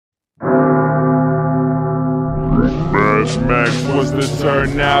Yes, Max, was the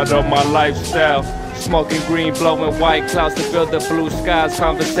turnout of my lifestyle. Smoking green, blowing white clouds to build the blue skies.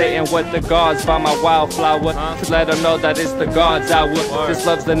 Conversating with the gods by my wildflower to let them know that it's the God's hour. This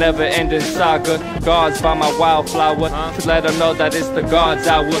love's the never-ending saga. Gods by my wildflower to let them know that it's the God's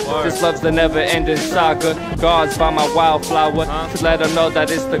hour. This love's the never-ending saga. Gods by my wildflower to let them know that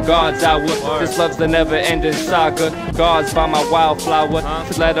it's the God's hour. This love's the never-ending saga. Gods by my wildflower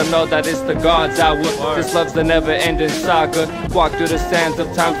to let them know that it's the God's hour. This love's the never-ending saga. Walk through the sands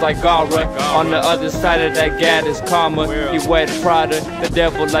of times like Gara. On the other side of that gad is karma. You wet Prada, the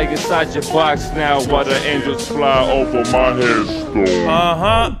devil like inside your box now. While the angels fly over my headstone.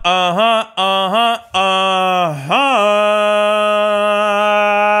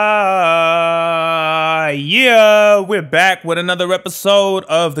 Yeah, we're back with another episode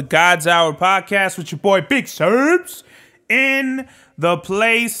of the God's Hour podcast with your boy Big SERBS in the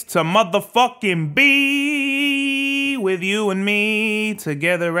place to motherfucking be with you and me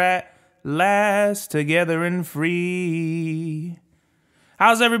together at last, together and free.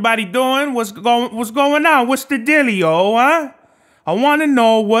 How's everybody doing? What's going on? What's the dealio, huh? I want to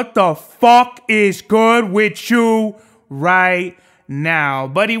know what the fuck is good with you right now,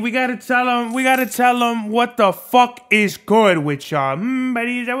 buddy. We gotta tell them what the fuck is good with y'all.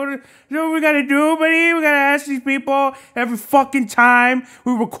 Buddy, is that what we gotta do, buddy? We gotta ask these people every fucking time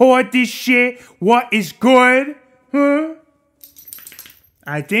we record this shit what is good, huh?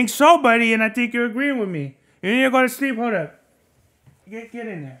 I think so, buddy, and I think you're agreeing with me. You need to go to sleep. Hold up. Get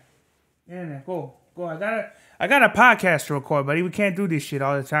in there. Get in there. Go. I got a podcast to record, buddy. We can't do this shit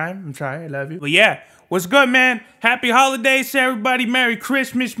all the time. I'm sorry. I love you. But yeah, what's good, man? Happy holidays to everybody. Merry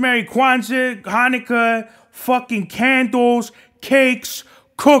Christmas, Merry Kwanzaa, Hanukkah, fucking candles, cakes,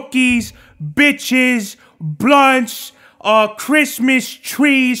 cookies, bitches, blunts, Christmas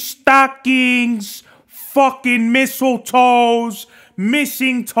trees, stockings, fucking mistletoes,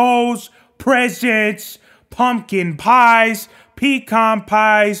 missing toes, presents, pumpkin pies, pecan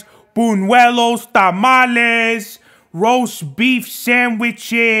pies, buñuelos, tamales, roast beef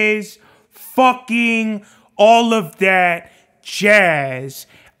sandwiches, fucking all of that jazz.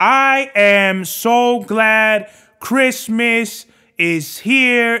 I am so glad Christmas is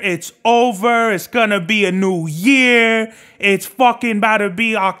here. It's over. It's gonna be a new year. It's fucking about to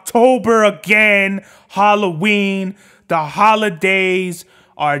be October again. Halloween. The holidays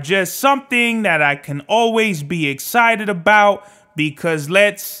are just something that I can always be excited about because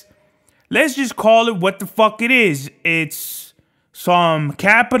let's just call it what the fuck it is. It's some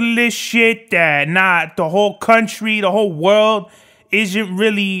capitalist shit that not the whole country, the whole world isn't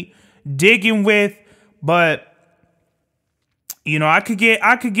really digging with, but you know, I could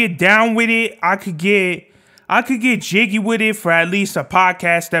get down with it. I could get jiggy with it for at least a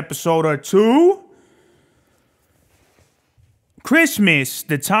podcast episode or two. Christmas,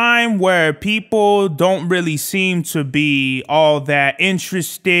 the time where people don't really seem to be all that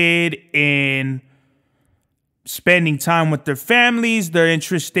interested in spending time with their families. They're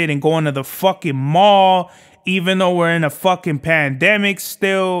interested in going to the fucking mall. Even though we're in a fucking pandemic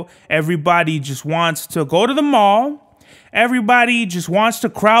still, everybody just wants to go to the mall. Everybody just wants to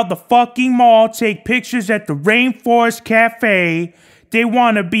crowd the fucking mall, take pictures at the Rainforest Cafe. They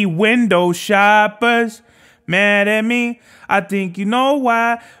want to be window shoppers. Mad at me? I think you know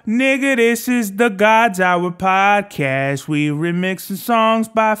why. Nigga, this is the God's Hour podcast. We remixing songs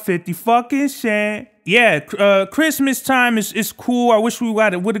by 50 fucking Cent. Yeah, Christmas time is cool. I wish we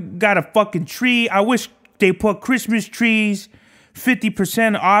would have got a fucking tree. I wish they put Christmas trees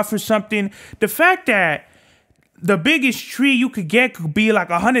 50% off or something. The fact that the biggest tree you could get could be like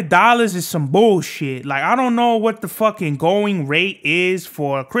 $100 is some bullshit. Like, I don't know what the fucking going rate is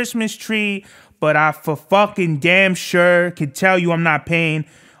for a Christmas tree, but I for fucking damn sure can tell you I'm not paying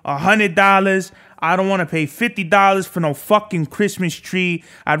 $100. I don't want to pay $50 for no fucking Christmas tree.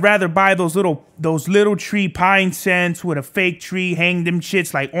 I'd rather buy those little tree pine scents with a fake tree, hang them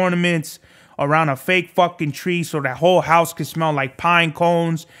shits like ornaments around a fake fucking tree so that whole house can smell like pine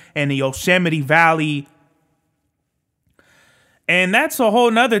cones and the Yosemite Valley. And that's a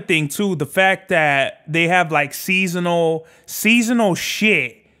whole nother thing too, the fact that they have like seasonal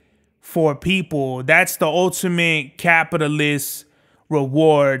shit for people. That's the ultimate capitalist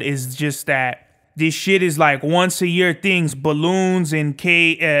reward, is just that this shit is like once a year things, balloons and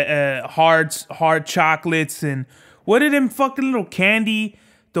hard chocolates and what are them fucking little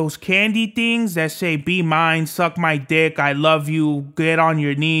those candy things that say be mine, suck my dick, I love you, get on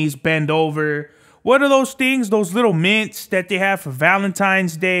your knees, bend over. What are those things? Those little mints that they have for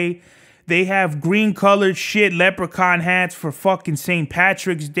Valentine's Day. They have green colored shit, leprechaun hats for fucking St.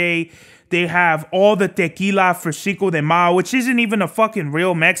 Patrick's Day. They have all the tequila for Cinco de Mayo, which isn't even a fucking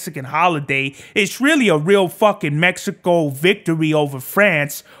real Mexican holiday. It's really a real fucking Mexico victory over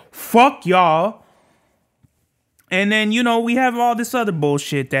France. Fuck y'all. And then, you know, we have all this other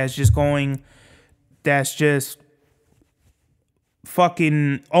bullshit that's just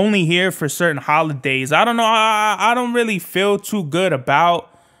fucking only here for certain holidays. I don't know. I don't really feel too good about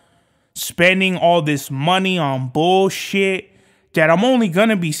spending all this money on bullshit that I'm only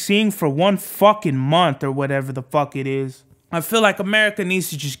gonna be seeing for one fucking month or whatever the fuck it is. I feel like America needs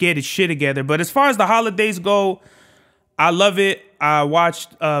to just get its shit together. But as far as the holidays go, I love it. I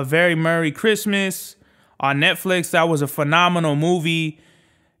watched Very Merry Christmas on Netflix. That was a phenomenal movie.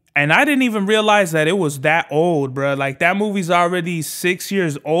 And I didn't even realize that it was that old, bro. Like, that movie's already 6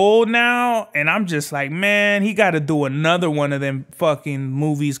 years old now. And I'm just like, man, he got to do another one of them fucking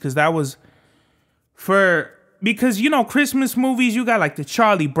movies. Because, you know, Christmas movies, you got like the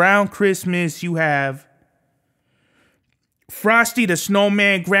Charlie Brown Christmas. You have Frosty the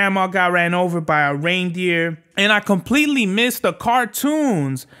Snowman, Grandma got ran over by a reindeer. And I completely missed the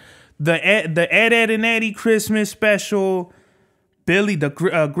cartoons. The Ed, Edd and Eddy Christmas special.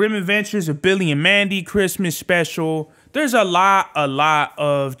 The Grim Adventures of Billy and Mandy Christmas special. There's a lot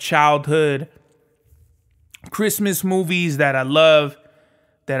of childhood Christmas movies that I love,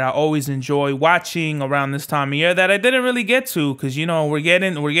 that I always enjoy watching around this time of year that I didn't really get to, because, you know, we're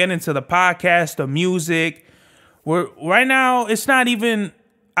getting to the podcast, the music. Right now, it's not even,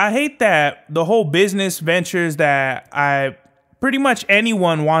 I hate that the whole business ventures that pretty much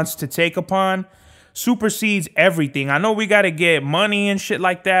anyone wants to take upon supersedes everything. I know we got to get money and shit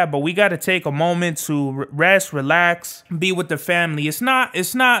like that, but we got to take a moment to rest, relax, be with the family. It's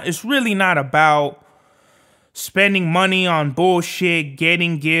really not about spending money on bullshit,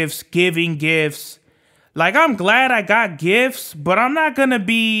 getting gifts, giving gifts. Like, I'm glad I got gifts, but I'm not gonna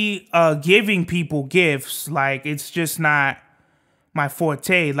be giving people gifts. Like, it's just not my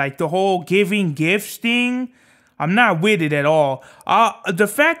forte. Like, the whole giving gifts thing, I'm not with it at all. The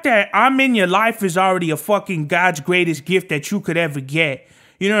fact that I'm in your life is already a fucking God's greatest gift that you could ever get.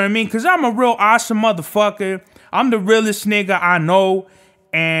 You know what I mean? Because I'm a real awesome motherfucker. I'm the realest nigga I know.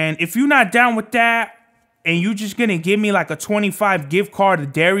 And if you're not down with that, and you just gonna give me like a 25 gift card to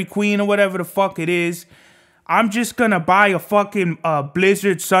Dairy Queen or whatever the fuck it is, I'm just gonna buy a fucking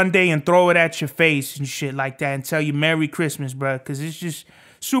Blizzard Sundae and throw it at your face and shit like that and tell you Merry Christmas, bro. Because it's just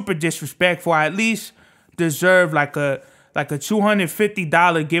super disrespectful. I at least deserve like a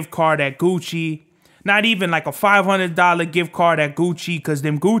 $250 gift card at Gucci. Not even like a $500 gift card at Gucci, because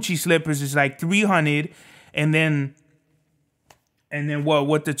them Gucci slippers is like $300, and then what,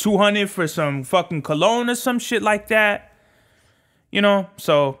 with the $200 for some fucking cologne or some shit like that, you know?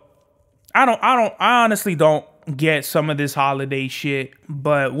 So I honestly don't get some of this holiday shit,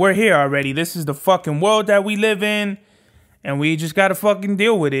 but we're here already. This is the fucking world that we live in, and we just gotta fucking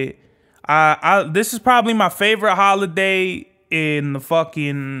deal with it. This is probably my favorite holiday in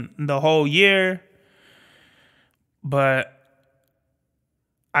the whole year, but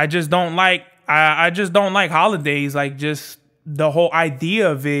I just don't like holidays. Like, just the whole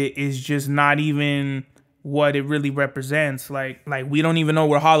idea of it is just not even what it really represents. Like we don't even know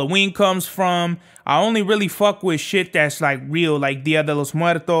where Halloween comes from. I only really fuck with shit that's like real, like Dia de los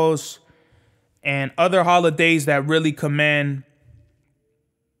Muertos and other holidays that really come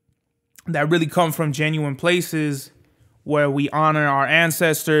from genuine places where we honor our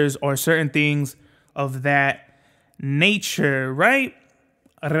ancestors or certain things of that nature, right?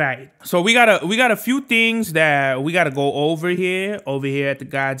 Right. So we got a few things that we gotta go over here at the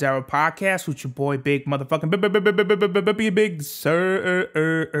God's Hour podcast with your boy Big Motherfucking Big SERBS.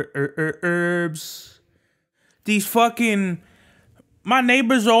 These fucking, my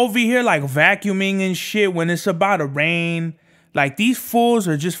neighbors are over here like vacuuming and shit when it's about to rain. Like, these fools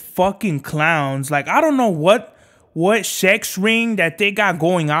are just fucking clowns. Like, I don't know what sex ring that they got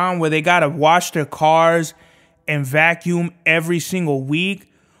going on where they gotta wash their cars and vacuum every single week.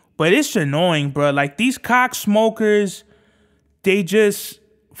 But it's annoying, bro. Like, these cock smokers, they just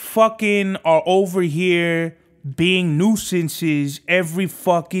fucking are over here being nuisances every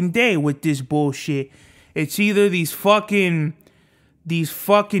fucking day with this bullshit. It's either these fucking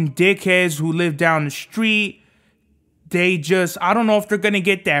dickheads who live down the street. They just, I don't know if they're gonna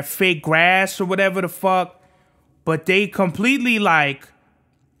get that fake grass or whatever the fuck, but they completely like,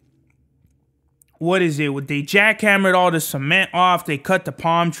 what is it? They jackhammered all the cement off. They cut the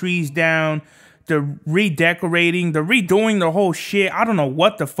palm trees down. They're redecorating. They're redoing the whole shit. I don't know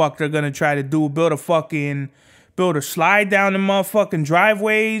what the fuck they're gonna try to do. Build build a slide down the motherfucking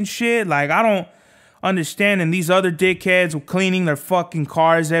driveway and shit. Like, I don't understand. And these other dickheads were cleaning their fucking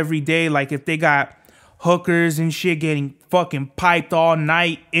cars every day. Like, if they got hookers and shit getting fucking piped all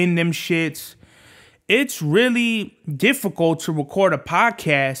night in them shits. It's really difficult to record a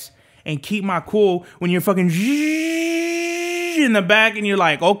podcast and keep my cool when you're fucking in the back and you're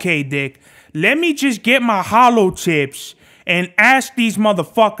like, okay, Dick, let me just get my hollow tips and ask these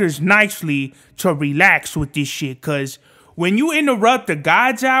motherfuckers nicely to relax with this shit. Cause when you interrupt the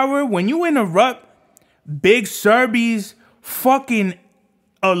God's Hour, when you interrupt Big SERBS' fucking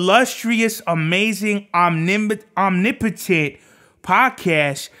illustrious, amazing, omnipotent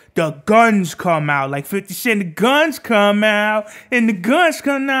podcast, the guns come out. Like 50 Cent, the guns come out, and the guns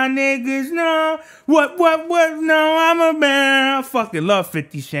come out, niggas, no. What, no, I'm a man. I fucking love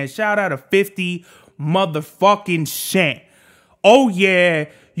 50 Cent. Shout out to 50 motherfucking Cent. Oh yeah,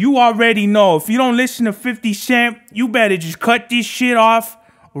 you already know. If you don't listen to 50 Cent, you better just cut this shit off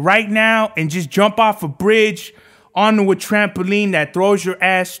right now and just jump off a bridge onto a trampoline that throws your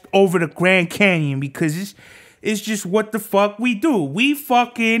ass over the Grand Canyon, because it's just what the fuck we do. We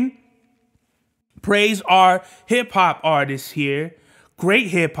fucking praise our hip-hop artists here, great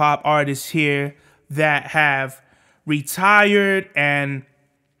hip-hop artists here that have retired and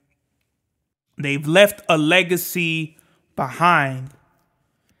they've left a legacy behind.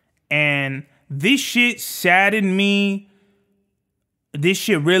 And this shit saddened me. This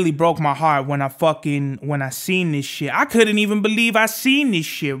shit really broke my heart when I seen this shit. I couldn't even believe I seen this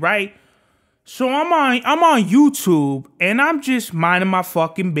shit, right? So I'm on YouTube and I'm just minding my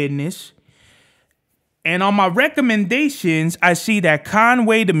fucking business. And on my recommendations, I see that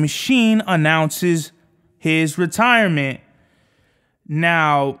Conway the Machine announces his retirement.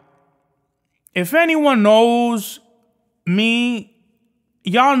 Now, if anyone knows me,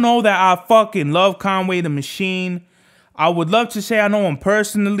 y'all know that I fucking love Conway the Machine. I would love to say I know him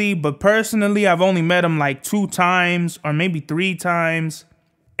personally, but personally, I've only met him like 2 times or maybe 3 times.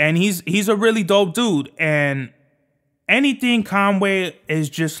 And he's a really dope dude. And anything Conway is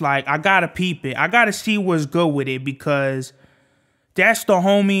just like, I gotta peep it. I gotta see what's good with it, because that's the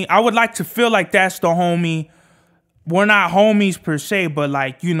homie. I would like to feel like that's the homie. We're not homies per se, but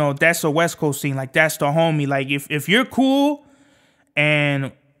like, you know, that's a West Coast scene. Like, that's the homie. Like, if you're cool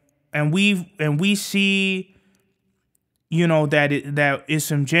and we see, you know, that is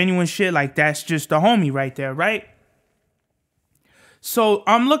some genuine shit, like, that's just the homie right there, right? So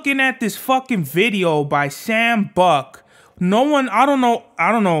I'm looking at this fucking video by Sam Buck. No one, I don't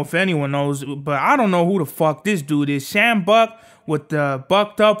know if anyone knows, but I don't know who the fuck this dude is. Sam Buck with the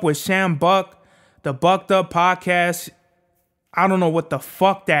Bucked Up with Sam Buck, the Bucked Up podcast. I don't know what the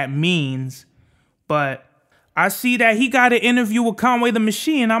fuck that means, but I see that he got an interview with Conway the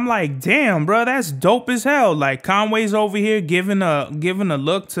Machine. I'm like, damn, bro, that's dope as hell. Like, Conway's over here giving a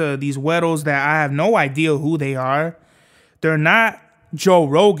look to these weirdos that I have no idea who they are. They're not Joe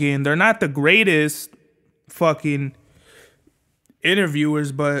Rogan. They're not the greatest fucking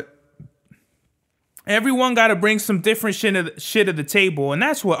interviewers, but everyone got to bring some different shit to the table, and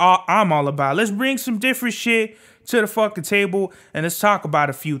that's what I'm all about. Let's bring some different shit to the fucking table, and let's talk about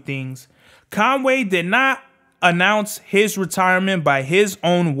a few things. Conway did not announce his retirement by his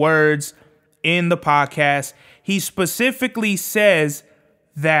own words in the podcast. He specifically says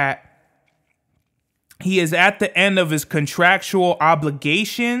that he is at the end of his contractual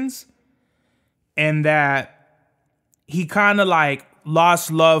obligations and that he kind of like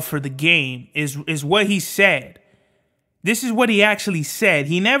lost love for the game is what he said. This is what he actually said.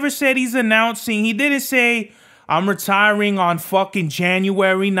 He never said he's announcing. He didn't say, I'm retiring on fucking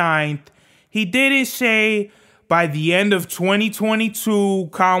January 9th. He didn't say, by the end of 2022,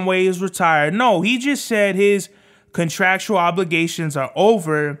 Conway is retired. No, he just said his contractual obligations are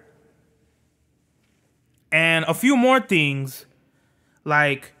over. And a few more things,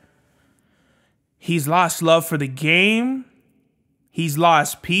 like he's lost love for the game. He's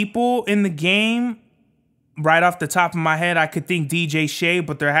lost people in the game. Right off the top of my head, I could think DJ Shay,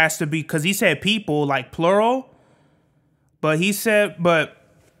 but there has to be, because he said people, like plural. But he said, but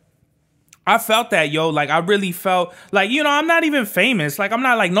I felt that, yo. Like, I really felt, like, you know, I'm not even famous. Like, I'm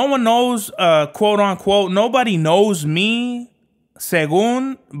not, like, no one knows, quote unquote, nobody knows me,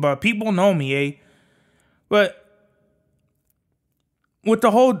 según, but people know me, eh? But with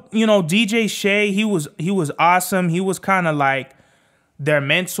the whole, you know, DJ Shay, he was awesome. He was kind of like their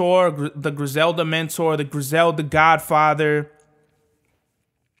mentor, the Griselda mentor, the Griselda godfather.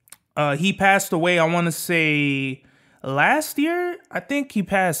 He passed away, I want to say, last year. I think he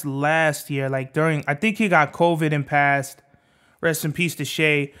passed last year, like I think he got COVID and passed. Rest in peace to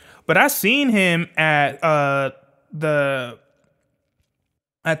Shay. But I seen him at the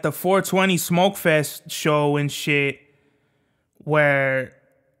at the 420 Smoke Fest show and shit, where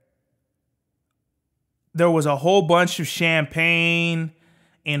there was a whole bunch of champagne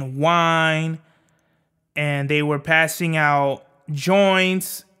and wine, and they were passing out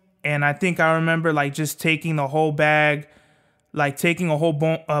joints. And I think I remember like just taking the whole bag, like taking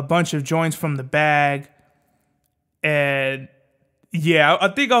a bunch of joints from the bag. And yeah, I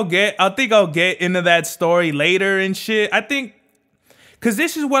think I'll get into that story later and shit. I think, cause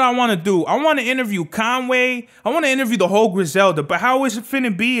this is what I want to do. I want to interview Conway. I want to interview the whole Griselda. But how it's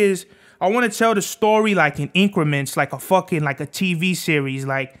finna be is I want to tell the story like in increments, like a TV series.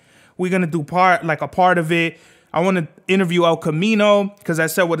 Like we're gonna do a part of it. I want to interview El Camino because I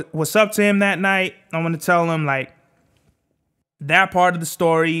said what's up to him that night. I want to tell him like that part of the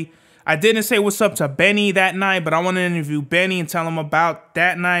story. I didn't say what's up to Benny that night, but I want to interview Benny and tell him about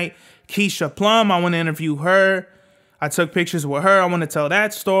that night. Keisha Plum, I want to interview her. I took pictures with her. I want to tell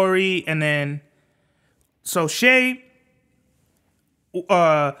that story. And then, so Shay,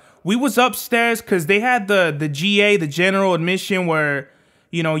 we was upstairs because they had the GA, the general admission, where,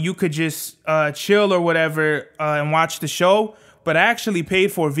 you know, you could just chill or whatever and watch the show. But I actually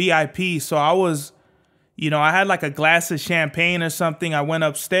paid for VIP. So I was, you know, I had like a glass of champagne or something. I went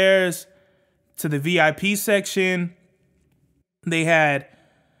upstairs to the VIP section. They had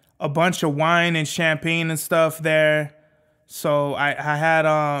a bunch of wine and champagne and stuff there. So I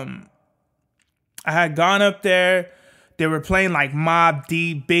had gone up there. They were playing like Mobb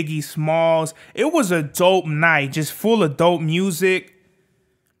Deep, Biggie Smalls. It was a dope night, just full of dope music.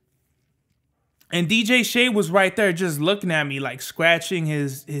 And DJ Shay was right there just looking at me, like scratching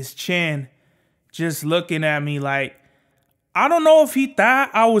his chin, just looking at me like, I don't know if he thought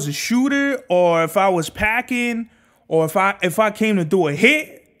I was a shooter or if I was packing or if I came to do a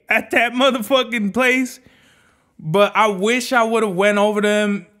hit at that motherfucking place. But I wish I would have went over to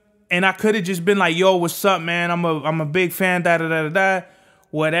him and I could have just been like, yo, what's up, man? I'm a big fan,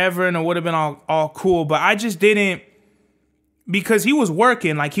 whatever, and it would have been all cool. But I just didn't, because he was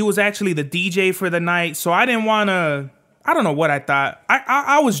working, like he was actually the DJ for the night. So I didn't want to, I don't know what I thought.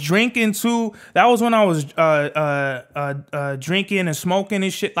 I was drinking too. That was when I was drinking and smoking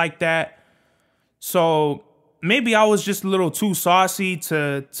and shit like that. So maybe I was just a little too saucy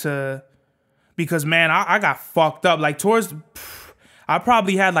to because man, I got fucked up. Like I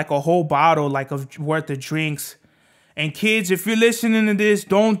probably had like a whole bottle like of worth of drinks. And kids, if you're listening to this,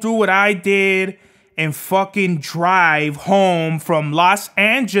 don't do what I did and fucking drive home from Los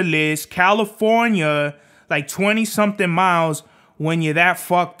Angeles, California, like 20 something miles when you're that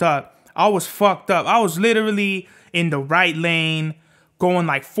fucked up. I was fucked up. I was literally in the right lane going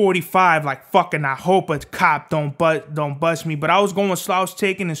like 45, like fucking I hope a cop don't bust me. But I was going slow, I was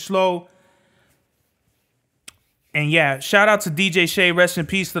taking it slow. And yeah, shout out to DJ Shay, rest in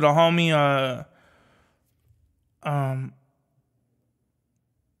peace to the homie.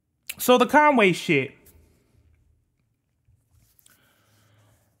 So the Conway shit.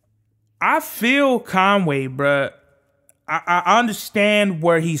 I feel Conway, bruh. I understand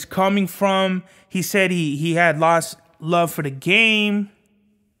where he's coming from. He said he had lost love for the game.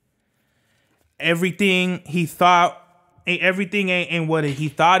 Everything ain't what he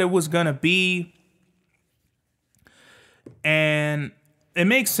thought it was gonna be. And it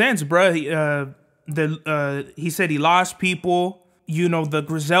makes sense, bruh. He said he lost people. You know, the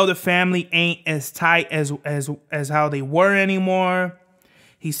Griselda family ain't as tight as how they were anymore.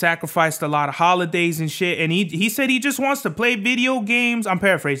 He sacrificed a lot of holidays and shit. And he said he just wants to play video games. I'm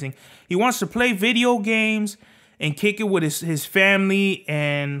paraphrasing. He wants to play video games and kick it with his family.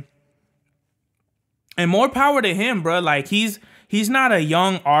 And more power to him, bro. Like he's not a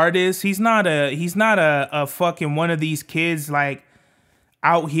young artist. He's not a fucking one of these kids like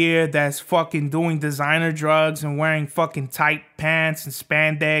out here that's fucking doing designer drugs and wearing fucking tight pants and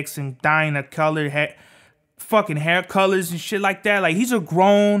spandex and dyeing a color fucking hair colors and shit like that. Like he's a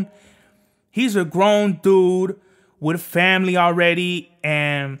grown dude with a family already.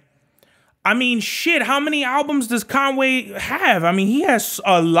 And I mean, shit, how many albums does Conway have? I mean, he has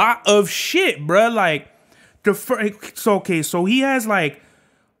a lot of shit, bruh. Like so he has like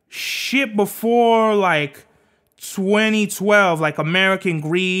shit before like 2012, like American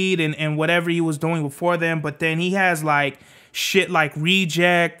Greed and whatever he was doing before then. But then he has like shit like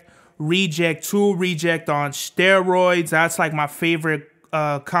Reject 2, Reject on Steroids. That's like my favorite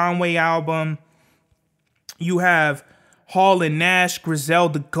Conway album. You have Hall and Nash,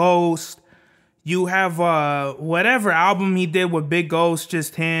 Griselda Ghost. You have whatever album he did with Big Ghost,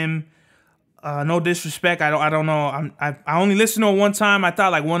 just him. No disrespect. I don't know. I only listened to it one time. I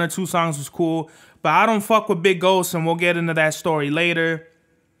thought like 1 or 2 songs was cool, but I don't fuck with Big Ghost, and we'll get into that story later.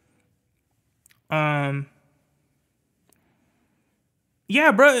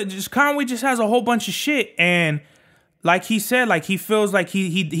 Yeah, bro. Just Conway just has a whole bunch of shit, and like he said, like he feels like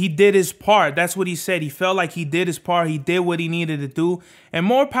he did his part. That's what he said. He felt like he did his part. He did what he needed to do, and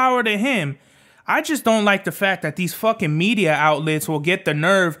more power to him. I just don't like the fact that these fucking media outlets will get the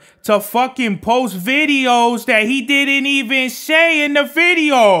nerve to fucking post videos that he didn't even say in the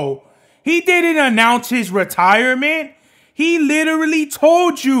video. He didn't announce his retirement. He literally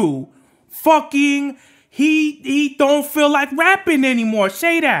told you fucking he don't feel like rapping anymore.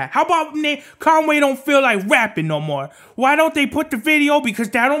 Say that. How about Conway don't feel like rapping no more? Why don't they put the video? Because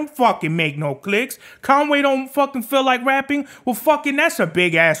that don't fucking make no clicks. Conway don't fucking feel like rapping? Well, fucking that's a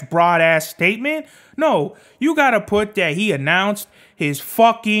big ass, broad ass statement. No, you gotta put that he announced his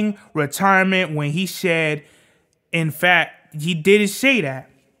fucking retirement when he said, in fact, he didn't say that.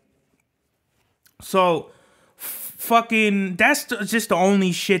 So, fucking, that's just the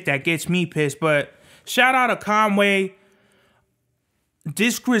only shit that gets me pissed. But shout out to Conway.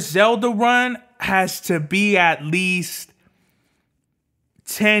 This Griselda run has to be at least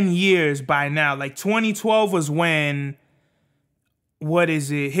 10 years by now. Like 2012 was when, what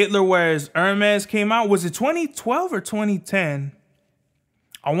is it? Hitler Wears Hermes came out. Was it 2012 or 2010?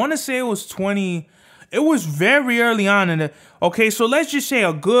 I want to say it was 20. It was very early on in the. Okay, so let's just say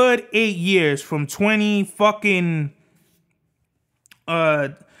a good 8 years from 20 fucking.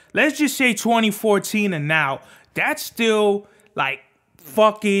 Let's just say 2014 and now. That's still like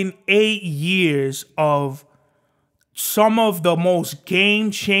fucking 8 years of some of the most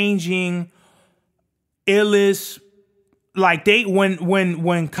game-changing, illest. Like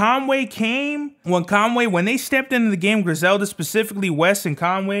when Conway came, when they stepped into the game, Griselda, specifically West and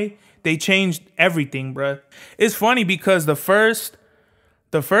Conway, they changed everything, bruh. It's funny because the first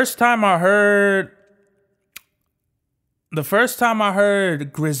time I heard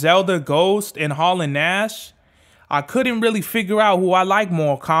Griselda, Ghost, and Hall and Nash, I couldn't really figure out who I like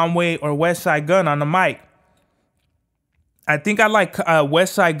more, Conway or Westsidegunn on the mic. I think I like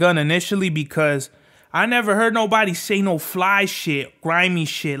Westsidegunn initially because I never heard nobody say no fly shit, grimy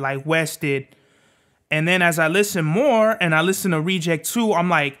shit like West did. And then as I listen more and I listen to Reject 2, I'm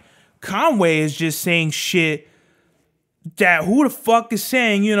like, Conway is just saying shit that who the fuck is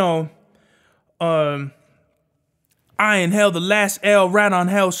saying, you know, I inhale the last L right on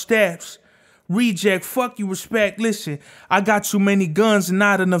hell steps. Reject, fuck you, respect. Listen, I got too many guns and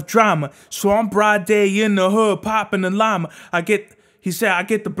not enough drama. So I'm broad day in the hood, popping the llama. He said, I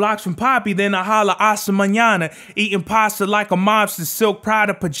get the blocks from Poppy, then I holla Asa Mañana. Eating pasta like a mobster, silk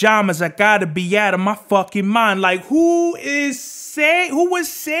Prada pajamas. I gotta be out of my fucking mind. Like, who was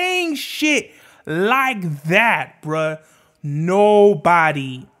saying shit like that, bruh?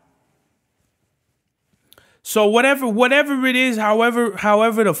 Nobody. So whatever it is,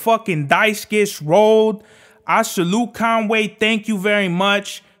 however the fucking dice gets rolled, I salute Conway. Thank you very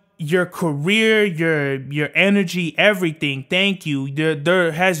much. Your career, your energy, everything. Thank you.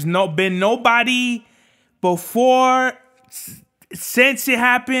 There has been nobody before, since it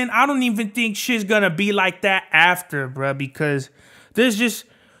happened. I don't even think shit's gonna be like that after, bruh, because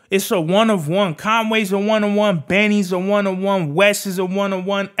it's a one-of-one. Conway's a one-of-one. Benny's a one-of-one. West is a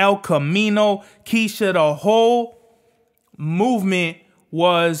one-of-one. El Camino, Keisha, the whole movement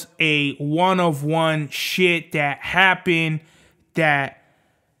was a one-of-one shit that happened that,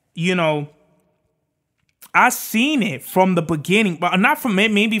 you know, I seen it from the beginning, but not from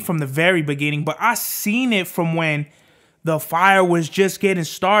it, maybe from the very beginning, but I seen it from when the fire was just getting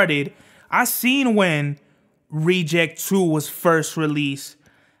started. I seen when Reject 2 was first released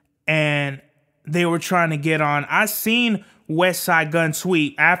and they were trying to get on. I seen Westsidegunn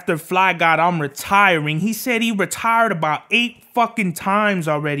tweet after Fly God, I'm retiring. He said he retired about 8 fucking times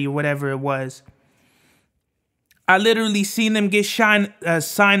already or whatever it was. I literally seen them get signed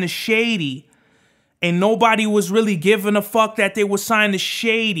to Shady, and nobody was really giving a fuck that they were signed to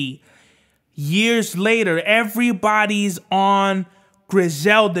Shady. Years later, everybody's on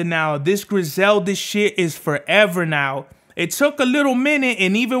Griselda now. This Griselda shit is forever now. It took a little minute,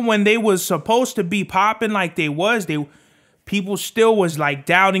 and even when they was supposed to be popping like they was, people still was like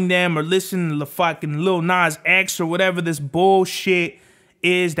doubting them or listening to the fucking Lil Nas X or whatever this bullshit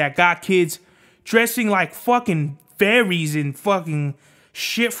is that got kids dressing like fucking fairies and fucking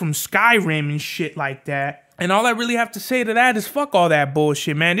shit from Skyrim and shit like that. And all I really have to say to that is fuck all that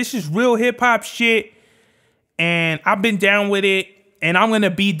bullshit, man. This is real hip-hop shit, and I've been down with it, and I'm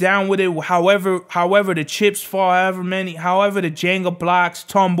gonna be down with it however the chips fall, however the Jenga blocks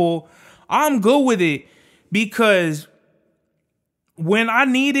tumble. I'm good with it because when I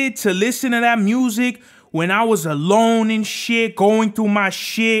needed to listen to that music, when I was alone and shit, going through my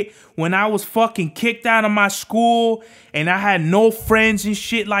shit, when I was fucking kicked out of my school and I had no friends and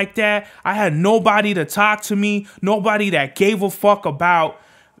shit like that, I had nobody to talk to me, nobody that gave a fuck about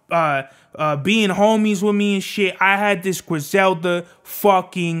being homies with me and shit. I had this Griselda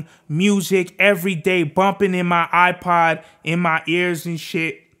fucking music every day bumping in my iPod, in my ears and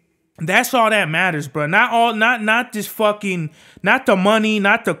shit. That's all that matters, bro. Not this fucking, not the money,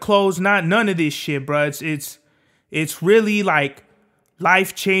 not the clothes, not none of this shit, bro. It's really like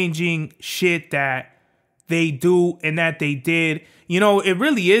life-changing shit that they do and that they did. You know, it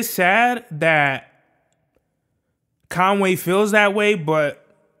really is sad that Conway feels that way, but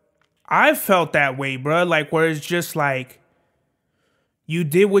I felt that way, bro. Like, where it's just like, you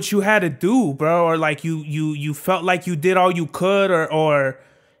did what you had to do, bro. Or like you felt like you did all you could, or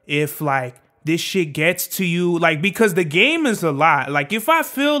if like this shit gets to you, like, because the game is a lot. Like, if I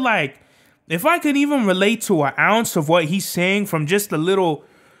feel like, if I could even relate to an ounce of what he's saying from just a little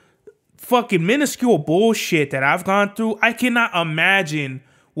fucking minuscule bullshit that I've gone through, I cannot imagine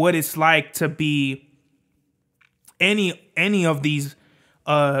what it's like to be any of these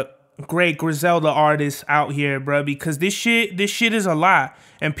great Griselda artists out here, bro, because this shit is a lot,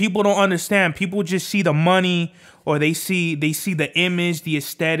 and people don't understand. People just see the money, or they see the image, the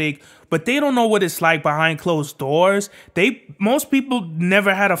aesthetic, but they don't know what it's like behind closed doors. Most people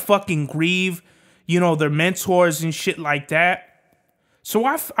never had to fucking grieve, you know, their mentors and shit like that. So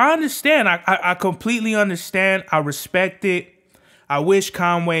I understand. I completely understand. I respect it. I wish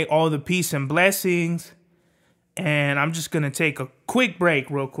Conway all the peace and blessings. And I'm just gonna take a quick break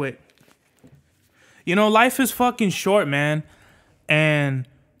real quick. You know, life is fucking short, man. And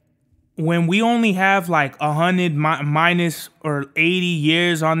when we only have like 100 minus or 80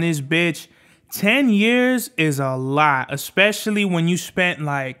 years on this bitch, 10 years is a lot, especially when you spent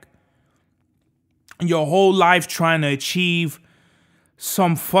like your whole life trying to achieve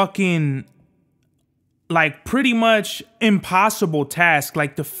some fucking like pretty much impossible task.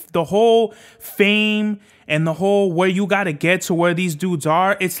 Like the whole fame and the whole where you gotta get to where these dudes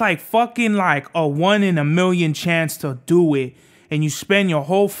are, it's like fucking like a 1 in a million chance to do it. And you spend your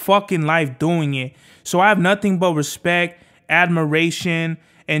whole fucking life doing it. So I have nothing but respect, admiration,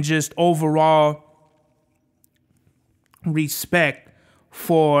 and just overall respect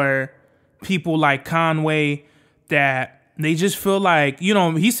for people like Conway, that they just feel like, you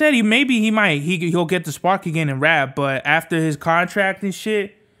know, he said he'll get the spark again and rap, but after his contract and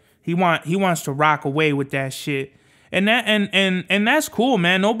shit, he wants to rock away with that shit. And that's cool,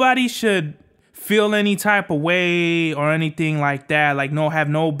 man. Nobody should feel any type of way or anything like that. Like, have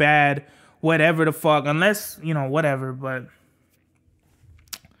no bad whatever the fuck, unless, you know, whatever, but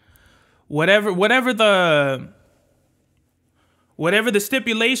whatever the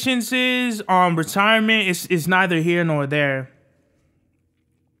stipulations is on retirement is neither here nor there.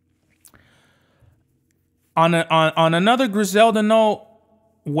 On another Griselda note,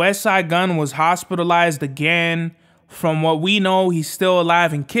 Westsidegunn was hospitalized again. From what we know, he's still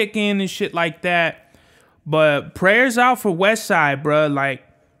alive and kicking and shit like that. But prayers out for Westside, bro. Like,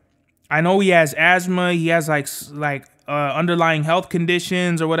 I know he has asthma. He has like underlying health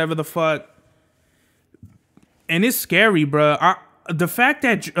conditions or whatever the fuck. And it's scary, bro. The fact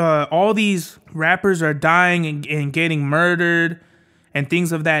that all these rappers are dying and getting murdered and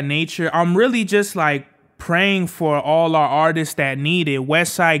things of that nature, I'm really just like praying for all our artists that need it.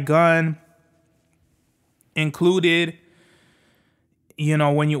 Westsidegunn included. You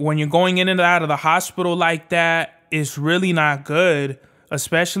know, when you're going in and out of the hospital like that, it's really not good,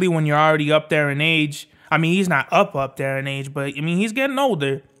 especially when you're already up there in age. I mean, he's not up there in age, but I mean, he's getting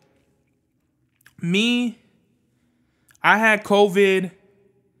older. Me, I had COVID.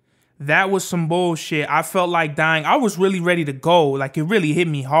 That was some bullshit. I felt like dying. I was really ready to go. Like, it really hit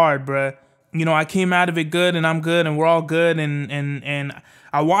me hard, bruh. You know, I came out of it good, and I'm good, and we're all good, and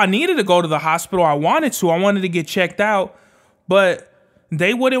I needed to go to the hospital. I wanted to get checked out, but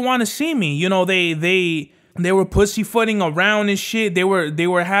they wouldn't want to see me. You know, they were pussyfooting around and shit. They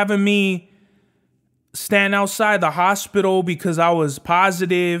were having me stand outside the hospital because I was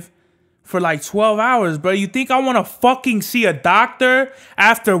positive for like 12 hours, bro. You think I want to fucking see a doctor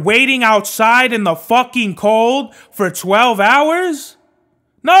after waiting outside in the fucking cold for 12 hours?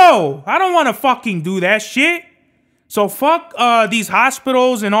 No, I don't want to fucking do that shit. So fuck these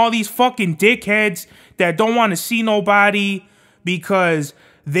hospitals and all these fucking dickheads that don't want to see nobody because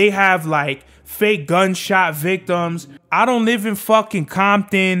they have like fake gunshot victims. I don't live in fucking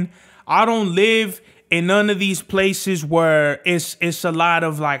Compton. I don't live in none of these places where it's a lot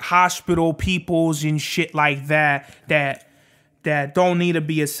of like hospital peoples and shit like that don't need to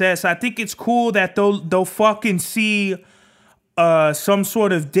be assessed. I think it's cool that they'll fucking see some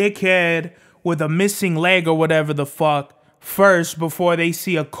sort of dickhead with a missing leg or whatever the fuck first before they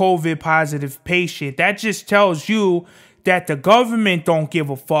see a COVID positive patient. That just tells you that the government don't give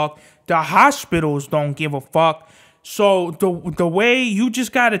a fuck. The hospitals don't give a fuck. So the way you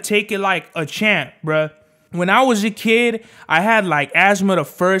just gotta take it like a champ, bruh. When I was a kid, I had like asthma the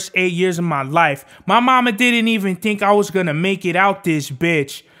first 8 years of my life. My mama didn't even think I was gonna make it out this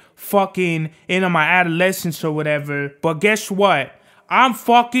bitch fucking into my adolescence or whatever. But guess what? I'm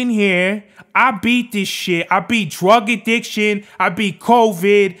fucking here. I beat this shit. I beat drug addiction. I beat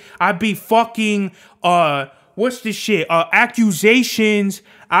COVID. I beat fucking, what's this shit? Accusations.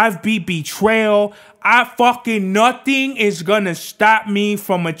 I've beat betrayal. Nothing is gonna stop me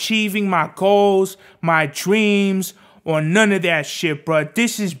from achieving my goals, my dreams, or none of that shit, bro.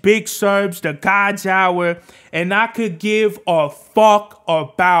 This is Big SERBS, the God's Hour, and I could give a fuck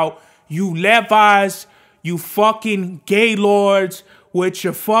about you Levi's, you fucking gay lords with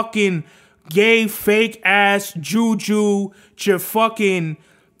your fucking gay fake ass juju, your fucking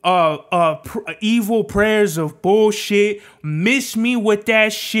evil prayers of bullshit. Miss me with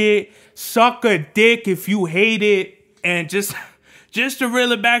that shit. Suck a dick if you hate it. And just to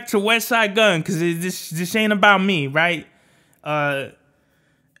reel it back to Westsidegunn, because this ain't about me, right?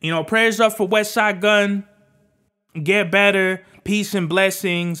 You know, prayers up for Westsidegunn. Get better. Peace and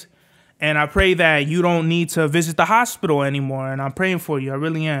blessings. And I pray that you don't need to visit the hospital anymore. And I'm praying for you. I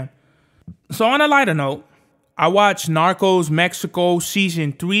really am. So on a lighter note, I watched Narcos Mexico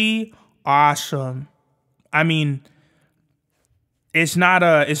Season 3. Awesome. I mean, it's not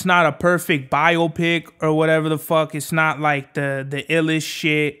a perfect biopic or whatever the fuck. It's not like the illest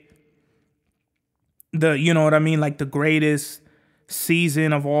shit. You know what I mean? Like the greatest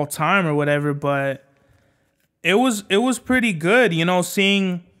season of all time or whatever. But it was pretty good, you know,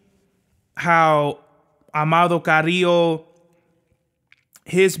 seeing how Amado Carrillo,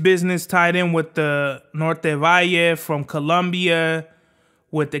 his business tied in with the Norte Valle from Colombia,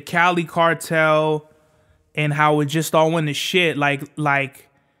 with the Cali cartel, and how it just all went to shit. Like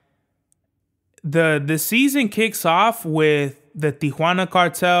the season kicks off with the Tijuana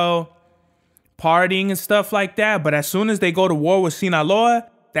cartel partying and stuff like that, but as soon as they go to war with Sinaloa,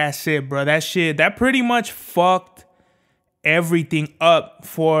 that's it, bro. That pretty much fucked everything up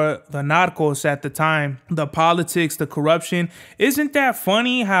for the Narcos at the time. The politics, the corruption. Isn't that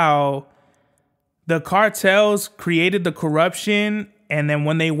funny how the cartels created the corruption, and then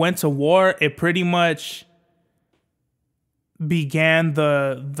when they went to war, it pretty much began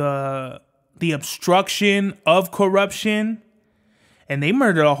the obstruction of corruption, and they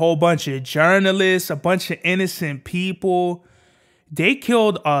murdered a whole bunch of journalists, a bunch of innocent people. They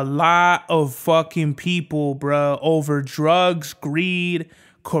killed a lot of fucking people, bruh, over drugs, greed,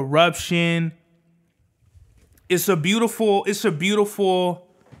 corruption. It's a beautiful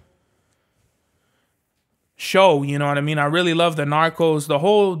show, you know what I mean? I really love the Narcos.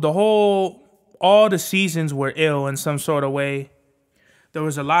 All the seasons were ill in some sort of way. There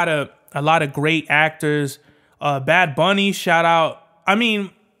was a lot of great actors. Bad Bunny, shout out. I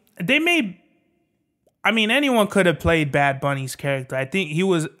mean, anyone could have played Bad Bunny's character. I think he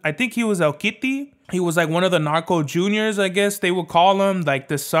was El Kitty. He was like one of the narco juniors, I guess they would call him, like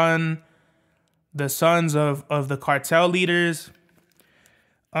the sons of the cartel leaders.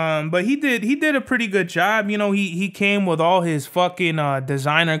 But he did a pretty good job. You know, he came with all his fucking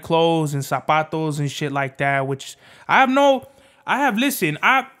designer clothes and zapatos and shit like that, which I'll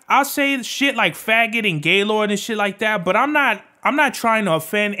say shit like faggot and gaylord and shit like that, but I'm not trying to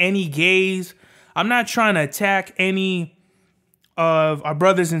offend any gays. I'm not trying to attack any of our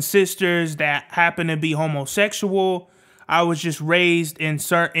brothers and sisters that happen to be homosexual. I was just raised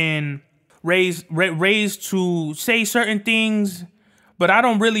raised to say certain things, but I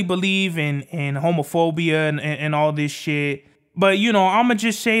don't really believe in homophobia and all this shit. But you know, I'ma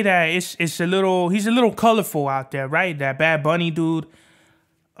just say that he's a little colorful out there, right? That Bad Bunny dude.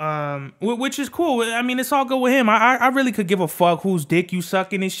 Which is cool. I mean, it's all good with him. I really could give a fuck whose dick you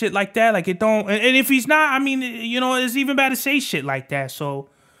sucking and shit like that. Like, it don't. And if he's not, I mean, you know, it's even bad to say shit like that. So,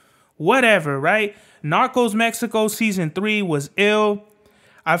 whatever, right? Narcos Mexico Season 3 was ill.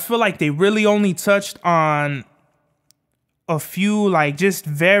 I feel like they really only touched on a few, like, just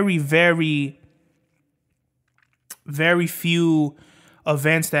very, very, very few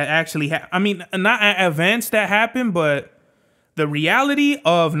events that actually I mean, not events that happened, but the reality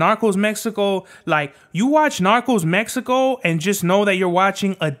of Narcos Mexico. Like, you watch Narcos Mexico and just know that you're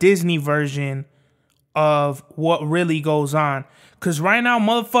watching a Disney version of what really goes on. Because right now,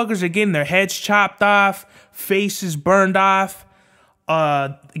 motherfuckers are getting their heads chopped off, faces burned off,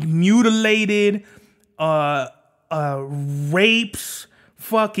 mutilated, rapes,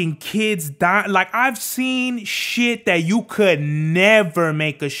 fucking kids dying. Like, I've seen shit that you could never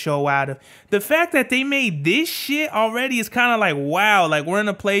make a show out of. The fact that they made this shit already is kind of like, wow. Like, we're in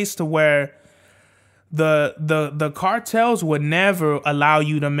a place to where the cartels would never allow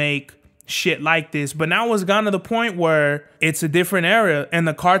you to make shit like this. But now it's gone to the point where it's a different era and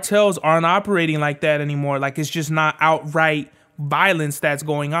the cartels aren't operating like that anymore. Like, it's just not outright violence that's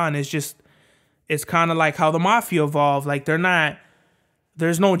going on. It's kind of like how the mafia evolved. Like,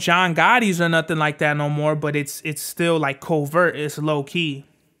 there's no John Gotti's or nothing like that no more, but it's still like covert. It's low key.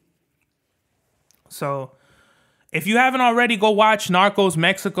 So if you haven't already, go watch Narcos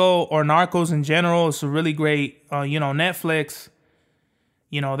Mexico or Narcos in general. It's a really great, Netflix.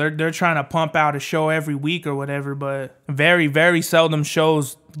 They're trying to pump out a show every week or whatever, but very, very seldom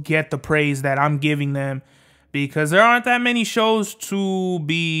shows get the praise that I'm giving them because there aren't that many shows to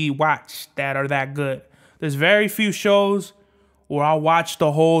be watched that are that good. There's very few shows where I'll watch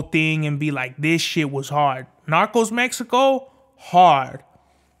the whole thing and be like, this shit was hard. Narcos Mexico, hard.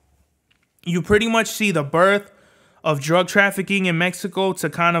 You pretty much see the birth of drug trafficking in Mexico to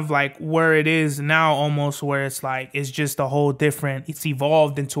kind of like where it is now, almost where it's like, it's just a whole different, it's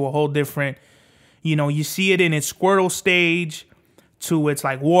evolved into a whole different, you see it in its Squirtle stage to its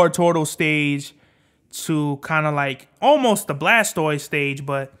like War Turtle stage to kind of like almost the Blastoise stage.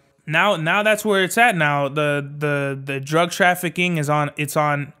 But now that's where it's at now. The drug trafficking is on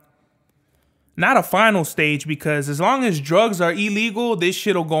not a final stage, because as long as drugs are illegal, this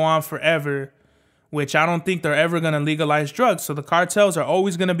shit'll go on forever. Which I don't think they're ever going to legalize drugs. So the cartels are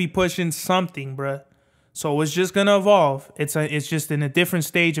always going to be pushing something, bruh. So it's just going to evolve. It's just in a different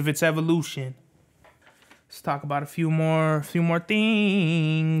stage of its evolution. Let's talk about a few more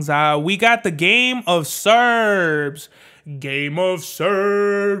things. We got the Game of SERBS. Game of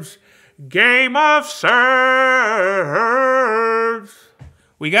SERBS. Game of SERBS.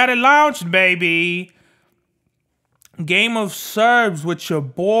 We got it launched, baby. Game of SERBS with your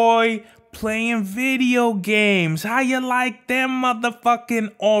boy playing video games. How you like them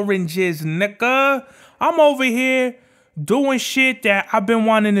motherfucking oranges, nigga? I'm over here doing shit that I've been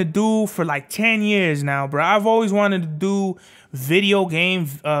wanting to do for like 10 years now, bro. I've always wanted to do video game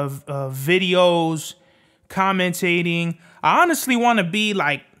videos, commentating. I honestly want to be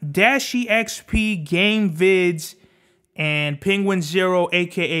like Dashy XP Game Vids and Penguin Zero,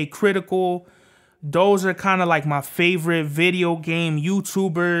 aka Critical. Those are kind of like my favorite video game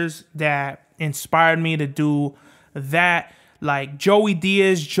YouTubers that inspired me to do that. Like Joey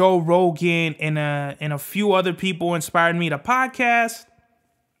Diaz, Joe Rogan, and a few other people inspired me to podcast.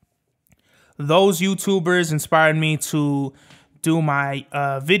 Those YouTubers inspired me to do my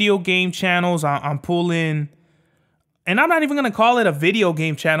video game channels. I'm pulling, and I'm not even going to call it a video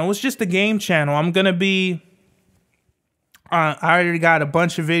game channel. It's just a game channel. I'm going to be... I already got a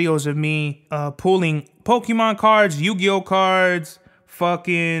bunch of videos of me pulling Pokemon cards, Yu-Gi-Oh cards,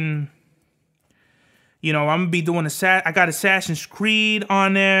 fucking, I'm gonna be doing I got Assassin's Creed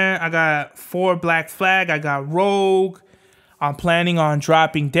on there. I got 4 Black Flag. I got Rogue. I'm planning on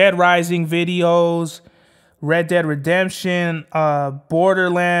dropping Dead Rising videos, Red Dead Redemption,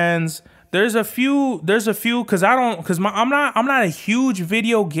 Borderlands. There's a few because I'm not a huge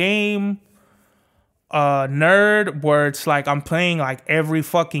video game nerd where it's like I'm playing like every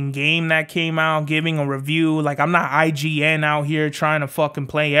fucking game that came out, giving a review. Like, I'm not IGN out here trying to fucking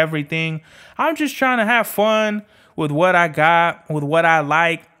play everything. I'm just trying to have fun with what I got, with what I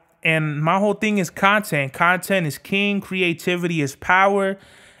like. And my whole thing is content. Content is king, creativity is power,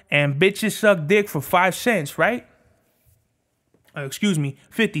 and bitches suck dick for 5 cents, right? Excuse me,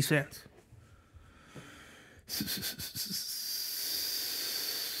 50 cents.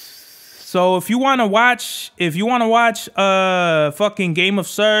 So if you want to watch, fucking Game of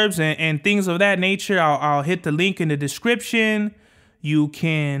SERBS and things of that nature, I'll hit the link in the description. You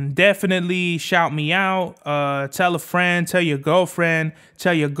can definitely shout me out. Tell a friend, tell your girlfriend,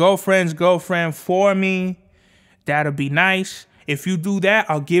 tell your girlfriend's girlfriend for me. That'll be nice. If you do that,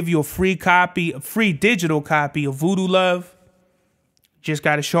 I'll give you a free digital copy of Voodoo Love. Just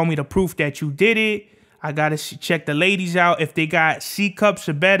got to show me the proof that you did it. I got to check the ladies out. If they got C cups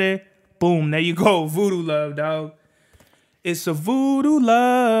or better, boom, there you go. Voodoo Love, dog. It's a Voodoo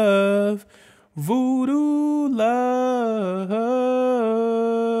Love. Voodoo Love.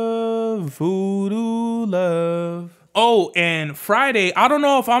 Voodoo Love. Oh, and Friday, I don't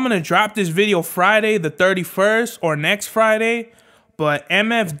know if I'm going to drop this video Friday the 31st or next Friday, But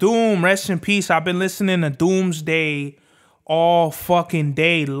MF Doom, rest in peace. I've been listening to Doomsday all fucking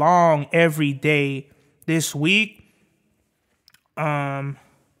day long, every day this week. MF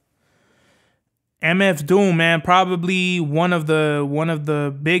Doom, man, probably one of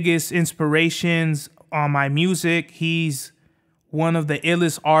the biggest inspirations on my music. He's one of the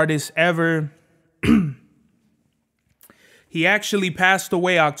illest artists ever. He actually passed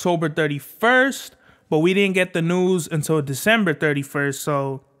away October 31st, but we didn't get the news until December 31st.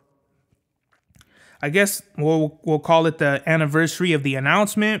 So I guess we'll call it the anniversary of the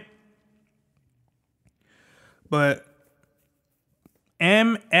announcement. But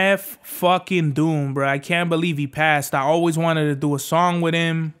MF fucking Doom, bro. I can't believe he passed. I always wanted to do a song with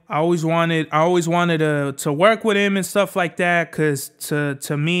him. I always wanted to work with him and stuff like that. Cause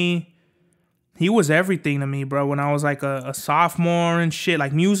to me, he was everything to me, bro. When I was like a sophomore and shit,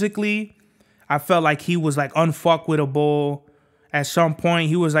 like musically, I felt like he was like unfuckwittable. At some point,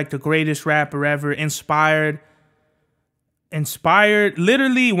 he was like the greatest rapper ever. Inspired.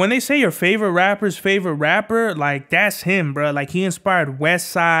 Literally, when they say your favorite rapper's favorite rapper, like that's him, bro. Like he inspired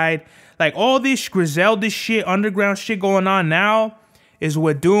Westside. Like all this Griselda shit, underground shit going on now is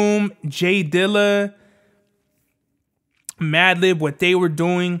what Doom, J Dilla, Madlib, what they were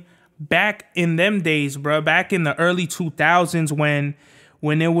doing back in them days, bro. Back in the early 2000s when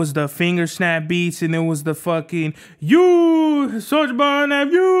it was the finger snap beats and it was the fucking you, Soulja Boy,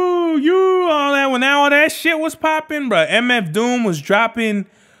 you, all that. When all that shit was popping, bro, MF Doom was dropping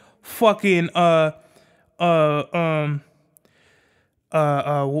fucking what's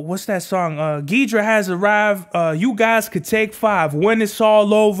that song? Ghidra has arrived. You guys could take 5. When it's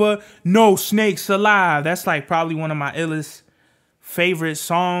all over, no snakes alive. That's like probably one of my illest favorite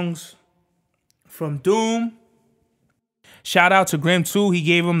songs from Doom. Shout out to Grim 2. He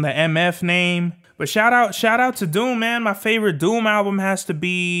gave him the MF name. But shout out to Doom, man. My favorite Doom album has to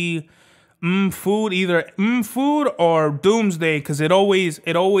be Food, either Food or Doomsday, because it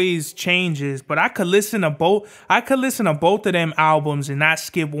always changes. But I could listen to both. I could listen to both of them albums and not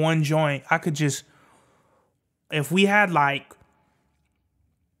skip one joint. I could just, if we had like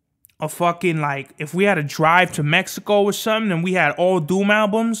a fucking if we had a drive to Mexico or something and we had all Doom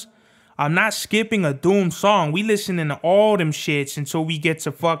albums, I'm not skipping a Doom song. We listening to all them shits until we get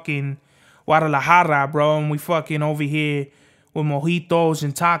to fucking Guadalajara, bro. And we fucking over here with mojitos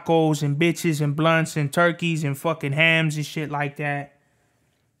and tacos and bitches and blunts and turkeys and fucking hams and shit like that.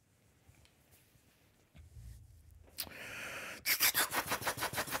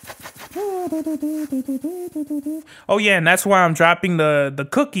 Oh yeah, and that's why I'm dropping the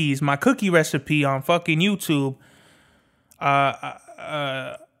cookies, my cookie recipe on fucking YouTube.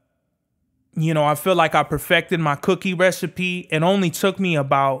 You know, I feel like I perfected my cookie recipe. It only took me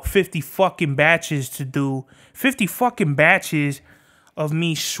about 50 fucking batches to do. 50 fucking batches of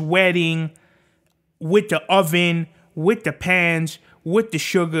me sweating with the oven, with the pans, with the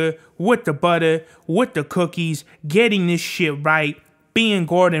sugar, with the butter, with the cookies, getting this shit right, being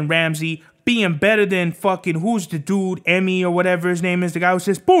Gordon Ramsay, being better than fucking, who's the dude, Emmy or whatever his name is, the guy who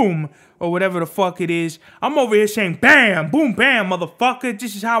says boom or whatever the fuck it is. I'm over here saying bam, boom, bam, motherfucker.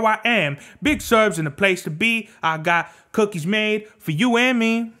 This is how I am. Big SERBS in the place to be. I got cookies made for you and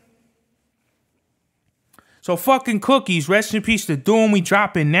me. So fucking cookies, rest in peace to Doom. We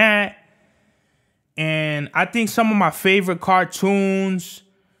dropping that. And I think some of my favorite cartoons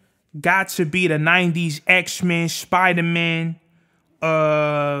got to be the 90s X-Men, Spider-Man.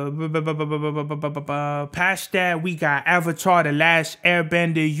 Past that, we got Avatar, The Last